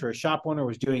doing this or a shop owner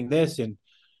was doing this. And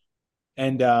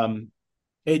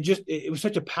it was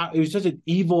such an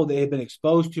evil that had been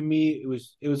exposed to me.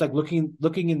 It was like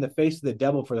looking in the face of the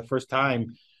devil for the first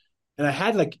time. And I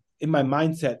had like in my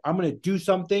mindset, I'm going to do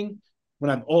something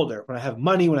when I'm older, when I have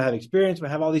money, when I have experience, when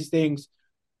I have all these things.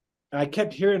 And I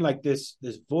kept hearing like this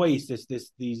voice,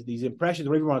 these impressions,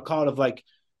 whatever you want to call it, of like,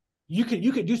 you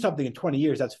could do something in 20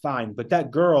 years, that's fine. But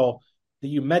that girl that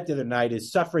you met the other night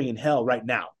is suffering in hell right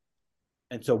now.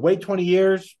 And so wait 20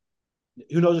 years.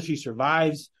 Who knows if she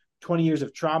survives 20 years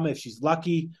of trauma, if she's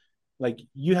lucky. Like,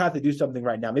 you have to do something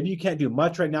right now. Maybe you can't do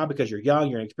much right now because you're young,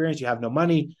 you're inexperienced, you have no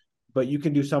money, but you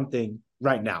can do something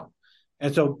right now.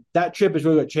 And so that trip is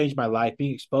really what changed my life,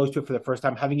 being exposed to it for the first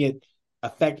time, having it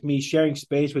affect me, sharing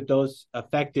space with those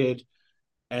affected.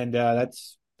 And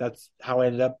that's how I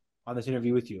ended up on this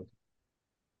interview with you.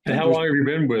 And how long have you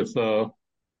been with OUR?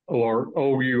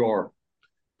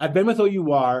 I've been with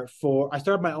OUR I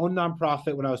started my own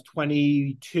nonprofit when I was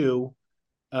 22,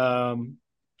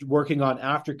 working on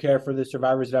aftercare for the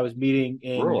survivors that I was meeting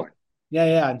in. Really?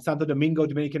 Yeah, in Santo Domingo,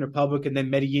 Dominican Republic, and then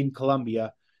Medellin,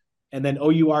 Colombia. And then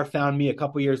OUR found me a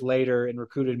couple years later and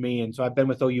recruited me. And so I've been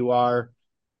with OUR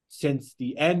since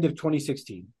the end of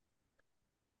 2016.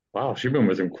 Wow, she's been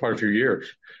with him quite a few years.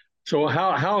 So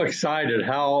how excited,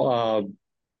 how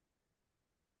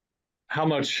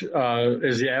much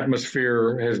is the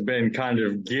atmosphere has been kind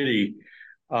of giddy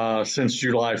since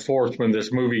July 4th when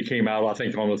this movie came out, I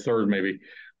think on the 3rd maybe,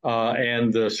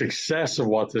 and the success of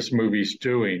what this movie's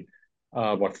doing,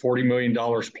 $40 million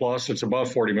plus, it's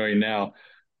above 40 million now.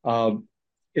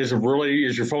 Is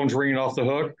your phone's ringing off the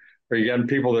hook? Are you getting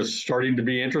people that's starting to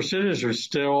be interested? Is there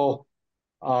still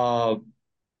much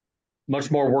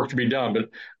more work to be done? But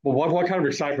what kind of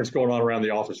excitement's going on around the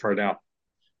office right now?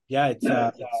 Yeah, it's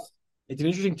an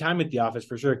interesting time at the office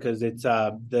for sure, because it's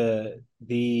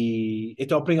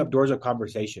it's opening up doors of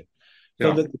conversation. So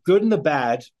yeah. The good and the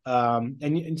bad, and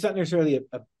it's not necessarily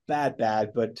a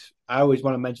bad, but I always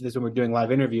want to mention this when we're doing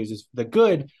live interviews, is the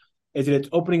good is that it's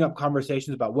opening up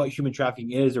conversations about what human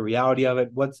trafficking is, the reality of it,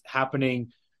 what's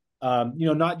happening,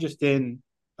 not just in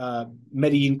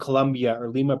Medellin, Colombia, or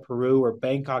Lima, Peru, or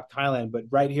Bangkok, Thailand, but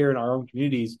right here in our own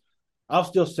communities. I'll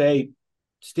still say,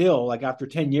 like after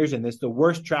 10 years in this, the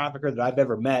worst trafficker that I've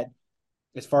ever met,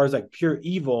 as far as like pure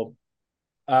evil,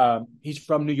 he's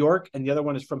from New York, and the other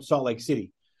one is from Salt Lake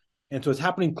City. And so it's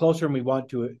happening closer than we want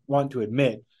to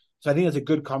admit. So I think it's a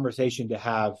good conversation to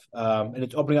have, and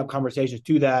it's opening up conversations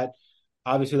to that.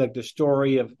 Obviously, like the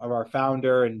story of our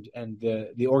founder and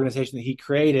the organization that he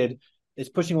created is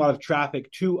pushing a lot of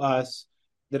traffic to us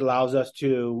that allows us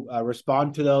to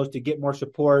respond to those, to get more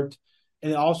support,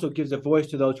 and it also gives a voice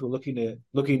to those who are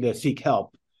looking to seek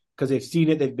help because they've seen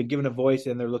it, they've been given a voice,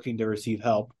 and they're looking to receive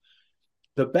help.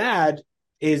 The bad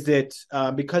is that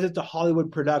because it's a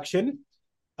Hollywood production,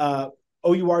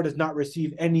 OUR does not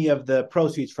receive any of the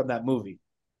proceeds from that movie.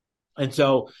 And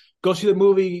so go see the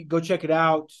movie, go check it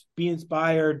out, be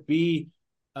inspired, be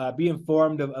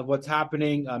informed of what's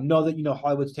happening. Know that,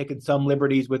 Hollywood's taken some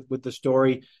liberties with the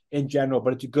story in general,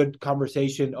 but it's a good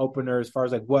conversation opener as far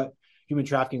as like what human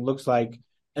trafficking looks like.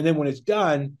 And then when it's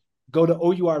done, go to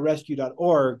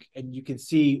OURrescue.org and you can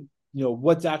see,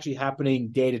 what's actually happening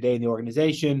day to day in the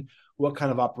organization, what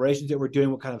kind of operations that we're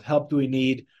doing, what kind of help do we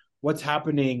need, what's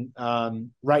happening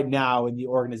right now in the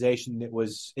organization that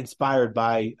was inspired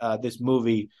by this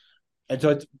movie. And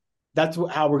so that's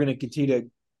how we're going to continue to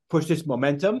push this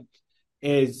momentum,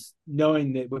 is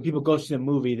knowing that when people go see a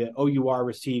movie, that OUR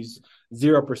receives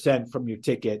 0% from your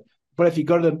ticket. But if you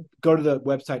go to the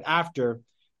website after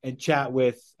and chat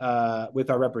with our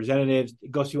representatives,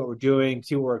 go see what we're doing,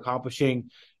 see what we're accomplishing,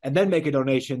 and then make a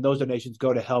donation, those donations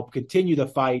go to help continue the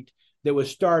fight that was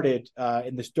started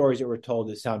in the stories that were told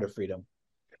as Sound of Freedom.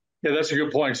 Yeah, that's a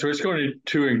good point. So it's going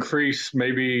to increase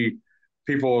maybe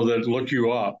people that look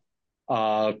you up,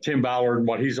 Tim Ballard and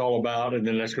what he's all about, and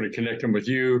then that's going to connect them with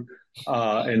you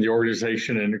and the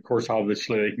organization, and of course,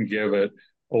 obviously they can give at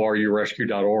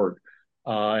orurescue.org.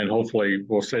 And hopefully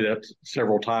we'll say that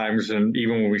several times, and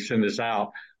even when we send this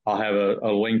out, I'll have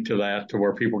a link to that to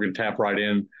where people can tap right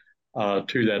in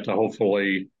to that to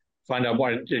hopefully find out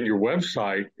what in your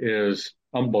website is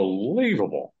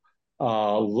unbelievable. A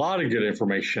lot of good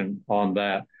information on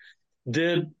that.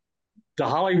 Did the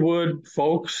Hollywood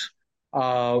folks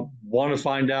want to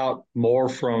find out more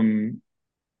from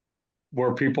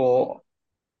where people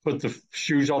put the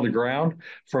shoes on the ground,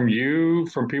 from you,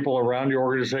 from people around your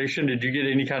organization? Did you get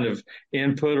any kind of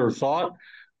input or thought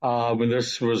when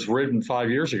this was written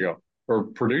 5 years ago or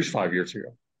produced 5 years ago?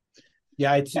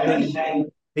 Yeah,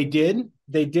 they did.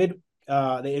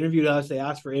 They interviewed us. They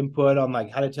asked for input on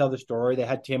like how to tell the story. They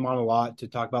had Tim on a lot to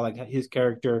talk about like his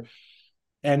character,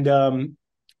 and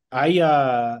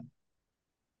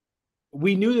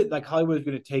we knew that like Hollywood was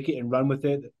going to take it and run with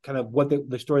it, kind of what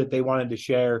the story that they wanted to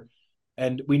share,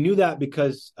 and we knew that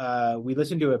because we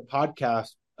listened to a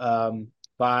podcast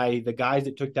by the guys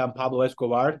that took down Pablo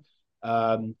Escobar,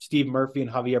 Steve Murphy and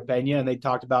Javier Pena, and they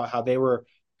talked about how they were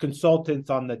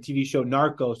consultants on the TV show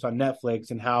Narcos on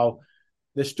Netflix and how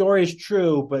the story is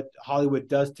true, but Hollywood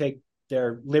does take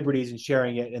their liberties in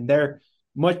sharing it, and they're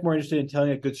much more interested in telling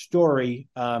a good story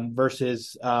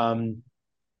versus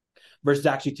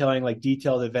actually telling like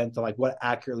detailed events on like what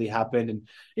accurately happened. And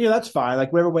that's fine.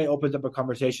 Like whatever way opens up a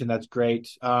conversation, that's great.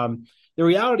 The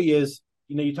reality is,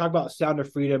 you talk about Sound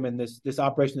of Freedom and this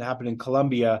operation that happened in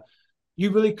Colombia. You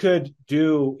really could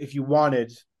do, if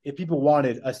people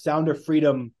wanted a Sound of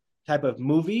Freedom type of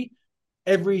movie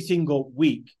every single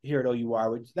week here at OUR,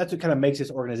 which that's what kind of makes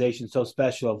this organization so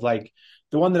special. Of like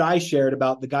the one that I shared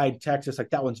about the guy in Texas,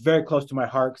 like that one's very close to my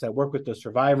heart because I work with the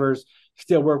survivors,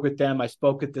 still work with them. I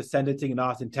spoke at the sentencing in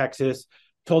Austin, Texas,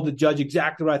 told the judge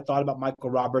exactly what I thought about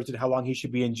Michael Roberts and how long he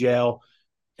should be in jail.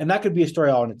 And that could be a story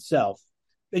all in itself.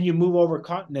 Then you move over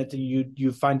continents and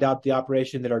you find out the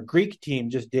operation that our Greek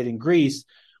team just did in Greece,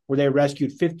 where they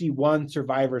rescued 51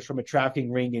 survivors from a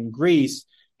trafficking ring in Greece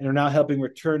and are now helping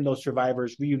return those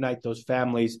survivors, reunite those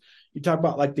families. You talk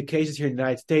about like the cases here in the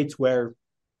United States, where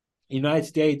in the United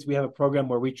States, we have a program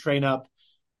where we train up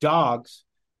dogs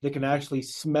that can actually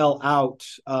smell out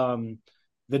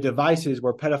the devices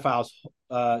where pedophiles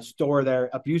store their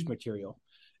abuse material.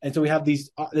 And so we have this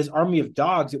army of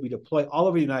dogs that we deploy all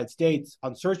over the United States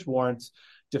on search warrants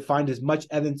to find as much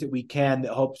evidence that we can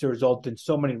that hopes to result in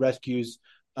so many rescues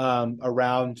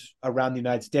around the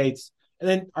United States. And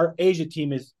then our Asia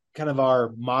team is kind of our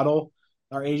model.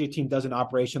 Our Asia team does an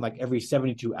operation like every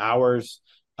 72 hours.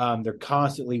 They're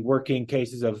constantly working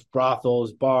cases of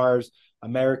brothels, bars,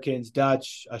 Americans,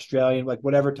 Dutch, Australian, like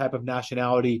whatever type of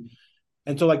nationality.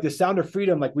 And so like the Sound of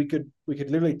Freedom, like we could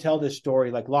literally tell this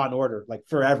story like Law and Order, like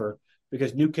forever,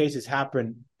 because new cases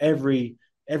happen every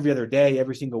other day,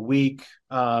 every single week.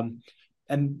 And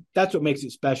that's what makes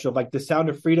it special. Like the Sound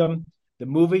of Freedom, the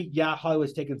movie, yeah,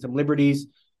 Hollywood's taken some liberties.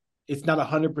 It's not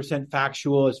 100%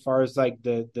 factual as far as like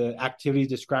the activities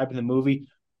described in the movie,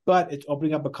 but it's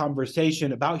opening up a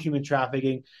conversation about human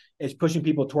trafficking. It's pushing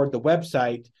people toward the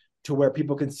website to where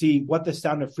people can see what the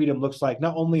Sound of Freedom looks like,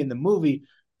 not only in the movie,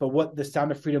 but what the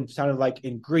Sound of Freedom sounded like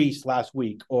in Greece last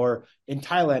week, or in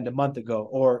Thailand a month ago,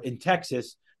 or in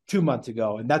Texas 2 months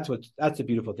ago. And that's the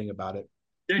beautiful thing about it.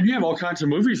 And you have all kinds of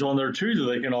movies on there too that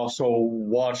they can also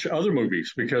watch other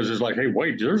movies, because it's like, hey,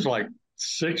 wait, there's like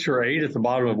 6 or 8 at the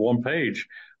bottom of one page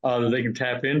that they can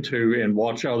tap into and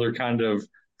watch other kind of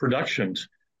productions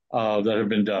that have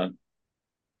been done.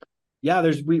 Yeah,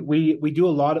 we do a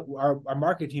lot of our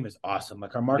marketing team is awesome.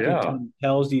 Like our marketing team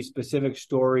tells these specific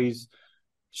stories,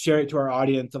 share it to our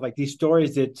audience of like these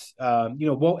stories that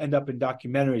won't end up in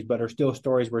documentaries, but are still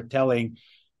stories we're telling.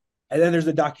 And then there's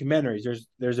the documentaries.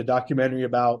 There's a documentary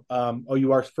about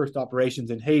OUR's first operations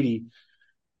in Haiti.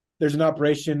 There's an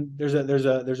operation. There's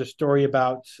a story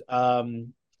about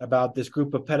this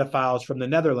group of pedophiles from the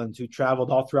Netherlands who traveled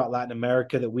all throughout Latin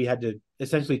America that we had to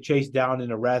essentially chase down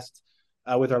and arrest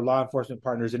with our law enforcement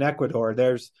partners in Ecuador.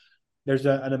 There's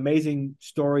an amazing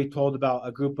story told about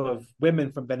a group of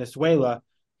women from Venezuela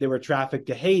that were trafficked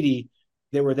to Haiti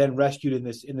that were then rescued in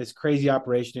this crazy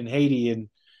operation in Haiti. And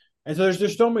so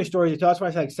there's so many stories to tell. That's why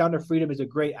I say like Sound of Freedom is a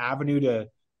great avenue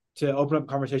to open up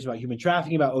conversation about human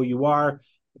trafficking, about OUR.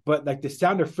 but like the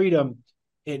sound of freedom,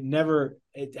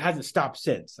 it hasn't stopped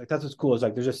since. Like that's what's cool, is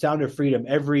like there's a sound of freedom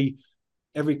every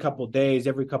couple of days,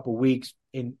 every couple of weeks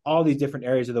in all these different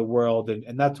areas of the world,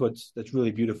 and that's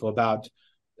really beautiful about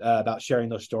sharing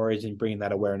those stories and bringing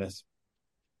that awareness.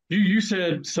 You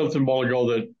said something a while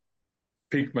ago that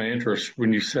piqued my interest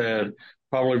when you said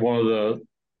probably one of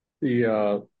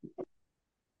the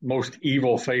most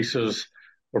evil faces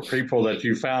or people that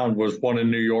you found was one in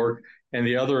New York and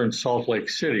the other in Salt Lake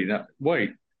City. Now,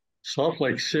 wait, Salt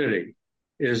Lake City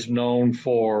is known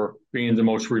for being the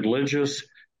most religious,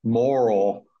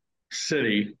 moral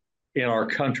city in our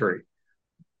country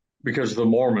because of the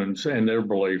Mormons and their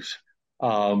beliefs.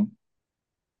 Um,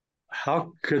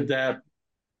 how could that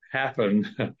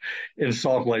happen in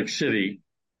Salt Lake City?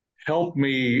 Help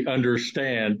me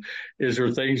understand. Is there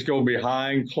things go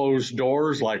behind closed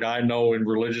doors like I know in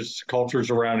religious cultures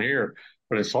around here,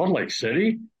 but in Salt Lake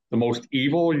City, the most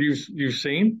evil you've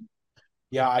seen?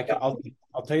 Yeah,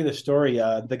 I'll tell you the story.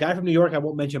 The guy from New York I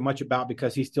won't mention much about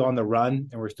because he's still on the run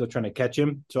and we're still trying to catch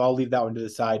him. So I'll leave that one to the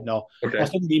side. And I'll Okay.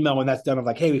 send an email when that's done of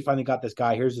like, hey, we finally got this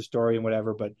guy. Here's the story and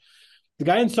whatever. But the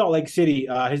guy in Salt Lake City,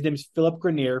 his name's Philip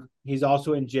Grenier. He's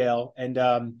also in jail, and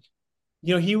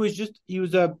he was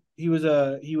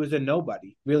a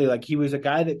nobody really. Like he was a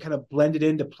guy that kind of blended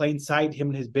into plain sight. Him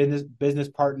and his business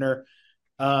partner,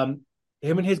 um,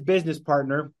 him and his business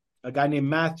partner, a guy named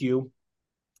Matthew.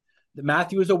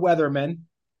 Matthew was a weatherman,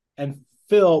 and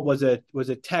Phil was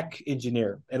a tech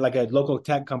engineer at like a local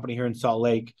tech company here in Salt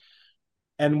Lake.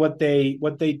 And what they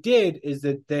did is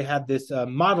that they had this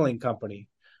modeling company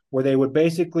where they would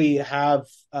basically have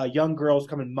young girls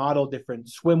come and model different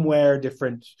swimwear,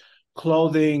 different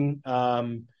clothing,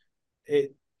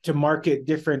 to market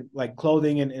different like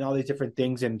clothing and all these different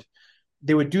things. And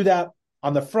they would do that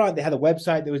on the front. They had a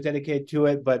website that was dedicated to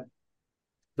it, but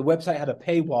the website had a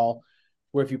paywall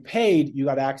where if you paid, you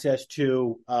got access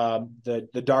to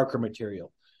the darker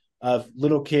material of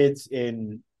little kids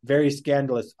in very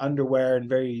scandalous underwear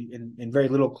and in very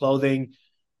little clothing.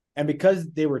 And because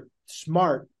they were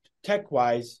smart tech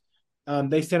wise,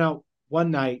 they sent out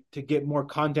one night to get more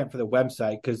content for the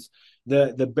website because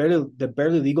the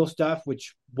barely legal stuff,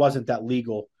 which wasn't that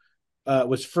legal,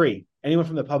 was free. Anyone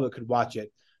from the public could watch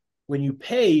it. When you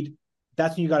paid,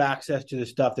 that's when you got access to the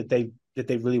stuff that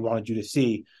they really wanted you to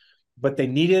see. But they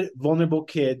needed vulnerable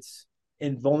kids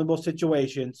in vulnerable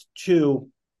situations to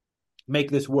make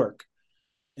this work.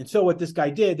 And so what this guy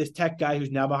did, this tech guy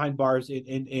who's now behind bars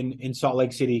in Salt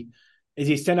Lake City, is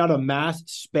he sent out a mass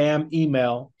spam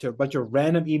email to a bunch of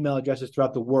random email addresses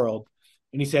throughout the world.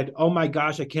 And he said, oh my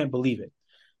gosh, I can't believe it.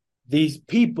 These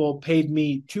people paid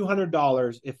me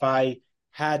 $200 if I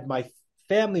had my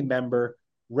family member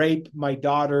rape my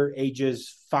daughter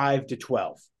ages 5 to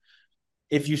 12.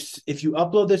 If you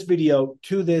upload this video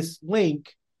to this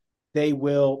link, they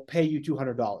will pay you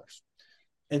 $200.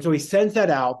 And so he sends that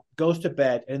out, goes to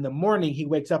bed, and in the morning he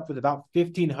wakes up with about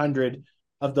 1,500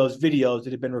 of those videos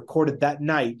that had been recorded that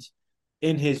night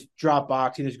in his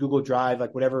Dropbox, in his Google Drive,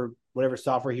 like whatever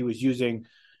software he was using.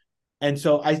 And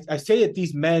so I say that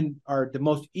these men are the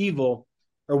most evil,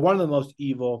 or one of the most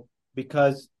evil,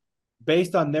 because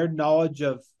based on their knowledge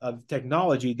of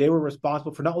technology, they were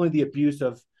responsible for not only the abuse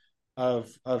of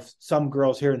some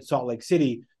girls here in Salt Lake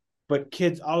City, but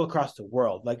kids all across the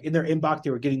world. Like in their inbox,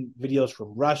 they were getting videos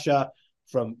from Russia,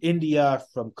 from India,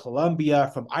 from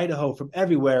Colombia, from Idaho, from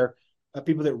everywhere.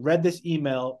 People that read this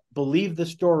email, believed the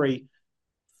story,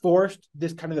 forced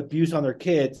this kind of abuse on their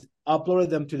kids, uploaded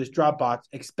them to this Dropbox,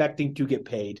 expecting to get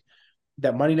paid.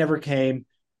 That money never came.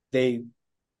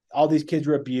 All these kids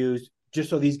were abused just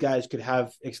so these guys could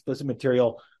have explicit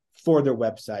material for their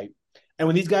website. And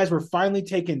when these guys were finally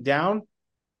taken down,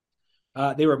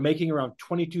 they were making around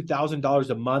 $22,000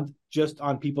 a month just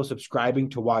on people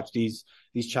subscribing to watch these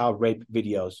child rape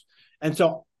videos. And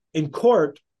so in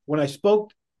court, when I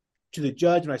spoke to the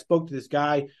judge, when I spoke to this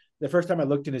guy, the first time I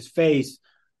looked in his face,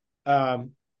 that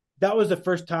was the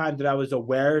first time that I was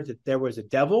aware that there was a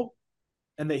devil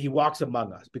and that he walks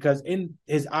among us. Because in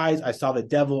his eyes, I saw the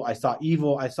devil, I saw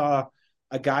evil, I saw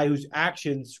a guy whose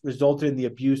actions resulted in the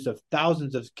abuse of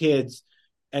thousands of kids,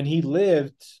 and he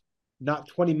lived not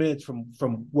 20 minutes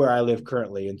from where I live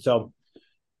currently. And so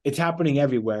it's happening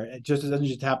everywhere. It doesn't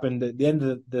just happen. The end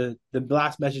of the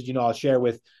last message, I'll share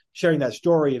with sharing that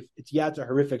story. It's a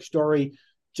horrific story.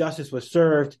 Justice was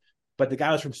served, but the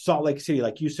guy was from Salt Lake City,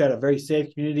 like you said, a very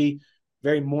safe community,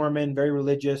 very Mormon, very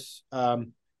religious.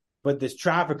 But this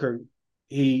trafficker,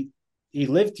 he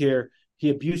lived here. He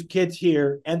abused kids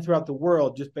here and throughout the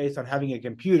world just based on having a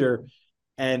computer.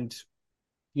 And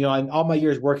in all my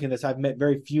years working this, I've met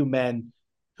very few men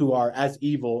who are as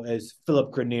evil as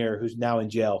Philip Grenier, who's now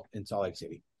in jail in Salt Lake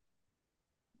City.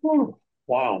 Oh,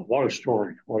 wow, what a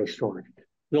story! What a story!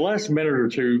 The last minute or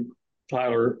two,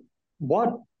 Tyler,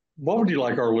 what would you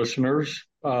like our listeners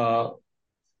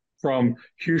from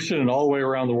Houston and all the way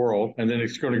around the world, and then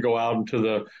it's going to go out into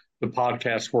the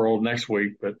podcast world next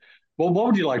week. But what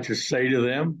would you like to say to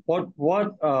them? What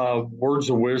words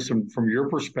of wisdom from your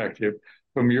perspective,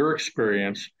 from your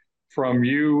experience, from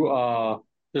you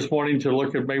just wanting to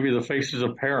look at maybe the faces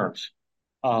of parents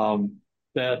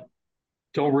that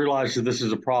don't realize that this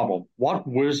is a problem? What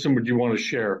wisdom would you want to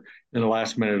share in the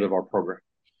last minute of our program?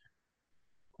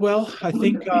 Well, I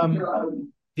think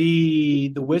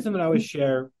the wisdom that I would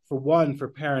share, for one, for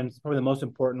parents, probably the most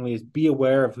importantly, is be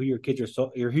aware of who your kids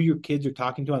are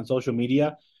talking to on social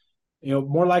media.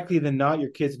 More likely than not, your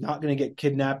kid's not going to get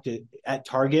kidnapped at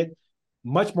Target.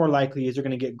 Much more likely is they're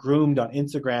going to get groomed on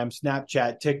Instagram,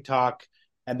 Snapchat, TikTok,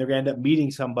 and they're going to end up meeting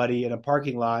somebody in a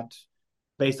parking lot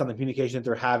based on the communication that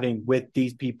they're having with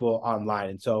these people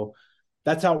online. And so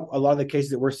that's how a lot of the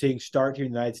cases that we're seeing start here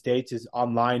in the United States is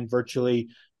online, virtually,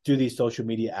 through these social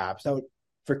media apps. So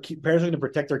for parents looking to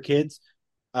protect their kids,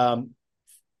 have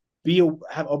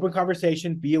open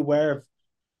conversation, be aware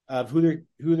of who they're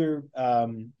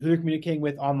communicating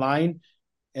with online,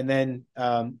 and then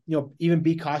even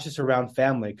be cautious around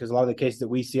family, because a lot of the cases that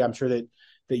we see, I'm sure that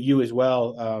you as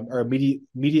well, are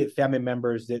immediate family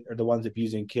members that are the ones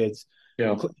abusing kids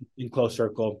in close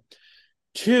circle.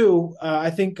 Two,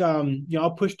 I think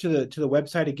I'll push to the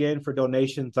website again for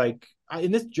donations. Like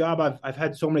in this job, I've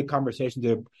had so many conversations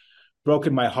that have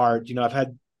broken my heart.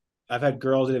 I've had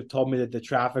girls that have told me that the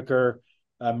trafficker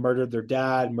murdered their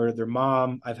dad, murdered their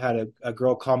mom. I've had a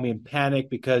girl call me in panic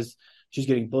because she's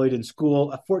getting bullied in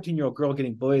school. A 14-year-old girl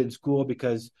getting bullied in school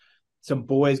because some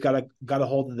boys got a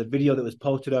hold of the video that was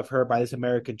posted of her by this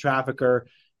American trafficker,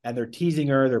 and they're teasing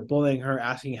her, they're bullying her,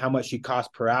 asking how much she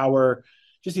costs per hour.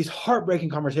 Just these heartbreaking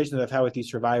conversations that I've had with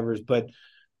these survivors. But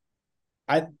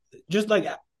I just, like,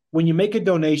 when you make a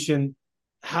donation,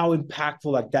 how impactful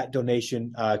like that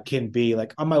donation can be.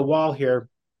 Like on my wall here,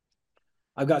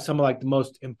 I've got some of like the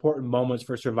most important moments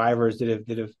for survivors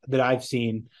that I've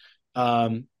seen,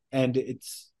 and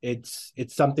it's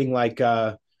something like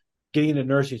getting into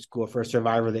nursing school for a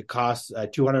survivor that costs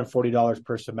 $240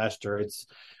 per semester.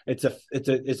 It's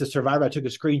a survivor I took a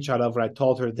screenshot of when I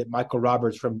told her that Michael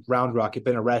Roberts from Round Rock had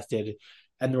been arrested,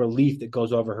 and the relief that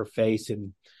goes over her face.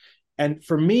 And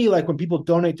for me, like when people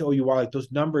donate to OUR, like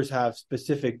those numbers have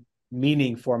specific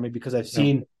meaning for me, because I've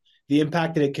seen the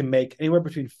impact that it can make anywhere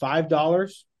between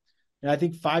 $5. And I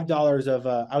think $5 of,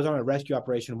 I was on a rescue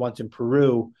operation once in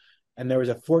Peru, and there was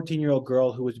a 14-year-old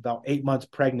girl who was about 8 months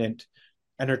pregnant,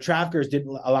 and her traffickers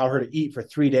didn't allow her to eat for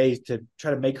 3 days to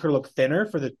try to make her look thinner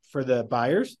for the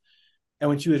buyers. And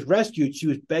when she was rescued, she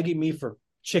was begging me for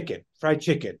fried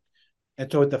chicken.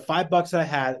 And so with the $5 that I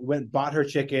had, went and bought her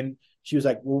chicken. She was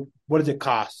like, well, what does it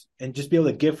cost? And just be able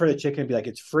to give her the chicken and be like,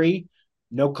 it's free,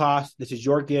 no cost. This is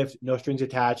your gift, no strings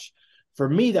attached. For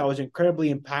me, that was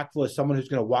incredibly impactful as someone who's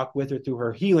going to walk with her through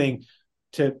her healing,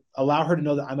 to allow her to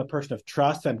know that I'm a person of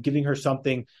trust. I'm giving her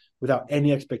something without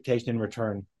any expectation in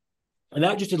return. And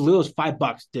that just as little as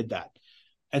 $5 did that.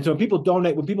 And so when people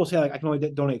say like, I can only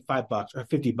donate $5 or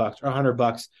 $50 or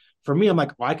 $100, for me, I'm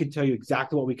like, well, I can tell you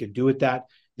exactly what we can do with that,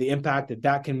 the impact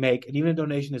that can make. And even a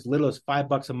donation as little as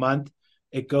 $5 a month,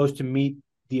 it goes to meet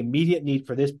the immediate need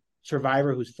for this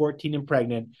survivor who's 14 and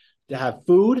pregnant, to have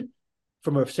food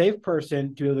from a safe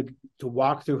person, to be able to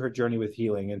walk through her journey with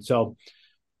healing. And so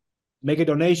make a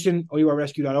donation,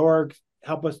 OURrescue.org,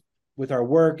 help us with our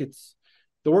work. It's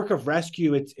the work of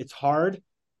rescue. It's hard,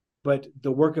 but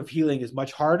the work of healing is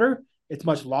much harder. It's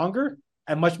much longer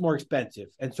and much more expensive.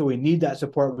 And so we need that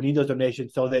support. We need those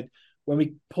donations, so that when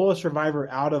we pull a survivor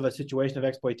out of a situation of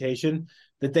exploitation,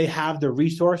 that they have the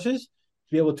resources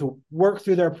to be able to work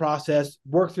through their process,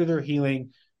 work through their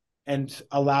healing, and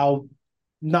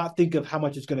not think of how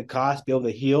much it's going to cost, be able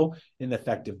to heal in an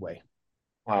effective way.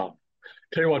 Wow.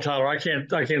 Tell you what, Tyler, I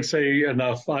can't say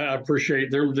enough. I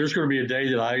appreciate there's going to be a day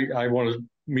that I want to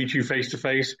meet you face to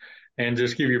face and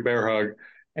just give you a bear hug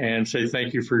and say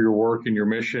thank you for your work and your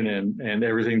mission and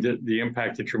everything, the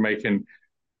impact that you're making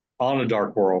on a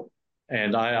dark world.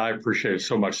 And I appreciate it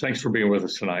so much. Thanks for being with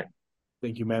us tonight.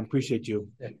 Thank you, man. Appreciate you.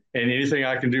 And anything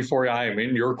I can do for you, I am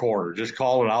in your corner. Just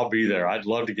call and I'll be there. I'd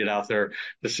love to get out there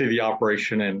to see the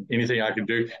operation, and anything I can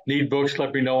do. Need books,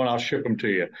 let me know and I'll ship them to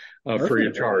you free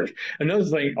of charge. Another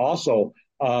thing also,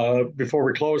 before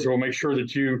we close, we'll make sure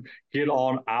that you get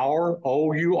on our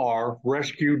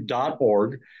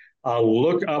OURrescue.org.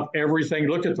 Look up everything.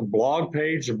 Look at the blog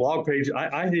page. The blog page,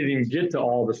 I didn't even get to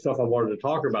all the stuff I wanted to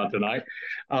talk about tonight.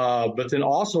 But then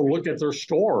also look at their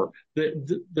store.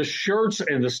 The shirts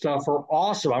and the stuff are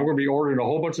awesome. I'm going to be ordering a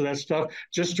whole bunch of that stuff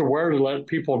just to wear to let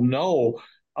people know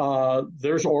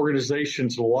there's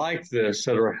organizations like this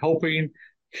that are helping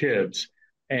kids.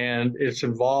 And it's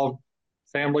involved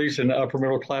families in the upper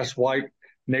middle class white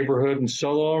neighborhood in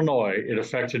Southern Illinois. It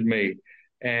affected me,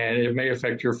 and it may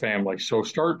affect your family. So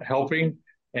start helping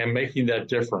and making that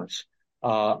difference.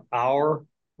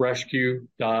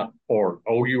 Ourrescue.org,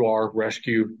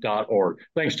 OURrescue.org.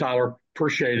 Thanks, Tyler.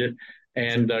 Appreciate it.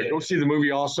 And go see the movie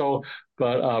also,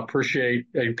 but appreciate,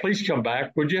 please come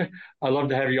back, would you? I'd love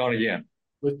to have you on again.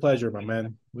 With pleasure, my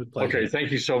man. With pleasure. Okay,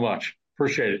 thank you so much.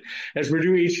 Appreciate it. As we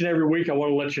do each and every week, I want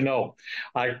to let you know,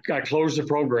 I close the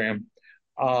program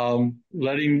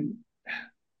letting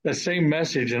the same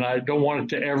message, and I don't want it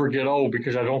to ever get old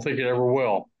because I don't think it ever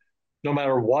will. No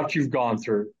matter what you've gone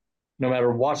through, no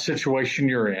matter what situation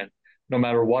you're in, no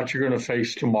matter what you're going to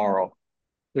face tomorrow,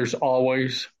 there's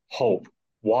always hope.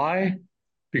 Why?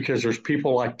 Because there's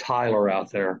people like Tyler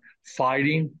out there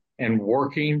fighting and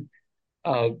working,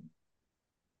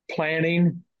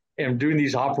 planning and doing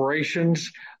these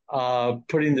operations,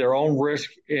 putting their own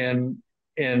risk in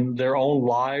their own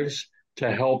lives to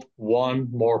help one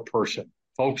more person.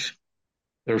 Folks,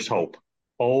 there's hope.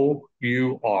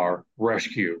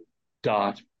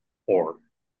 OURrescue.org.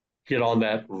 Get on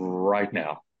that right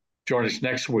now. Join us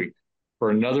next week for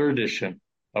another edition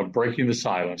of Breaking the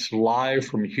Silence, live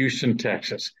from Houston,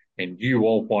 Texas. And you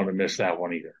won't want to miss that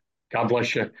one either. God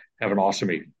bless you. Have an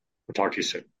awesome evening. We'll talk to you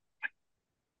soon.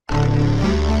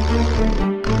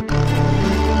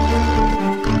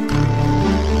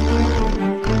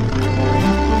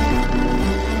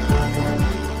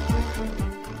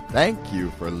 Thank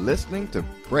you for listening to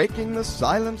Breaking the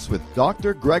Silence with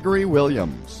Dr. Gregory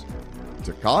Williams.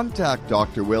 To contact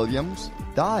Dr. Williams,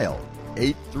 dial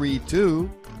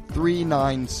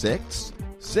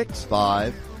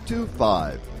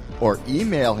 832-396-6525 or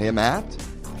email him at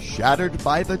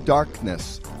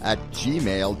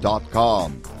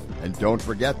shatteredbythedarkness@gmail.com. And don't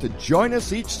forget to join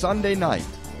us each Sunday night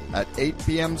at 8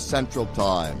 p.m. Central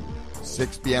Time,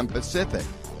 6 p.m. Pacific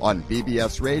on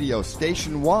BBS Radio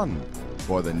Station 1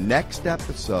 for the next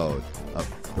episode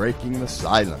of Breaking the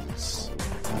Silence.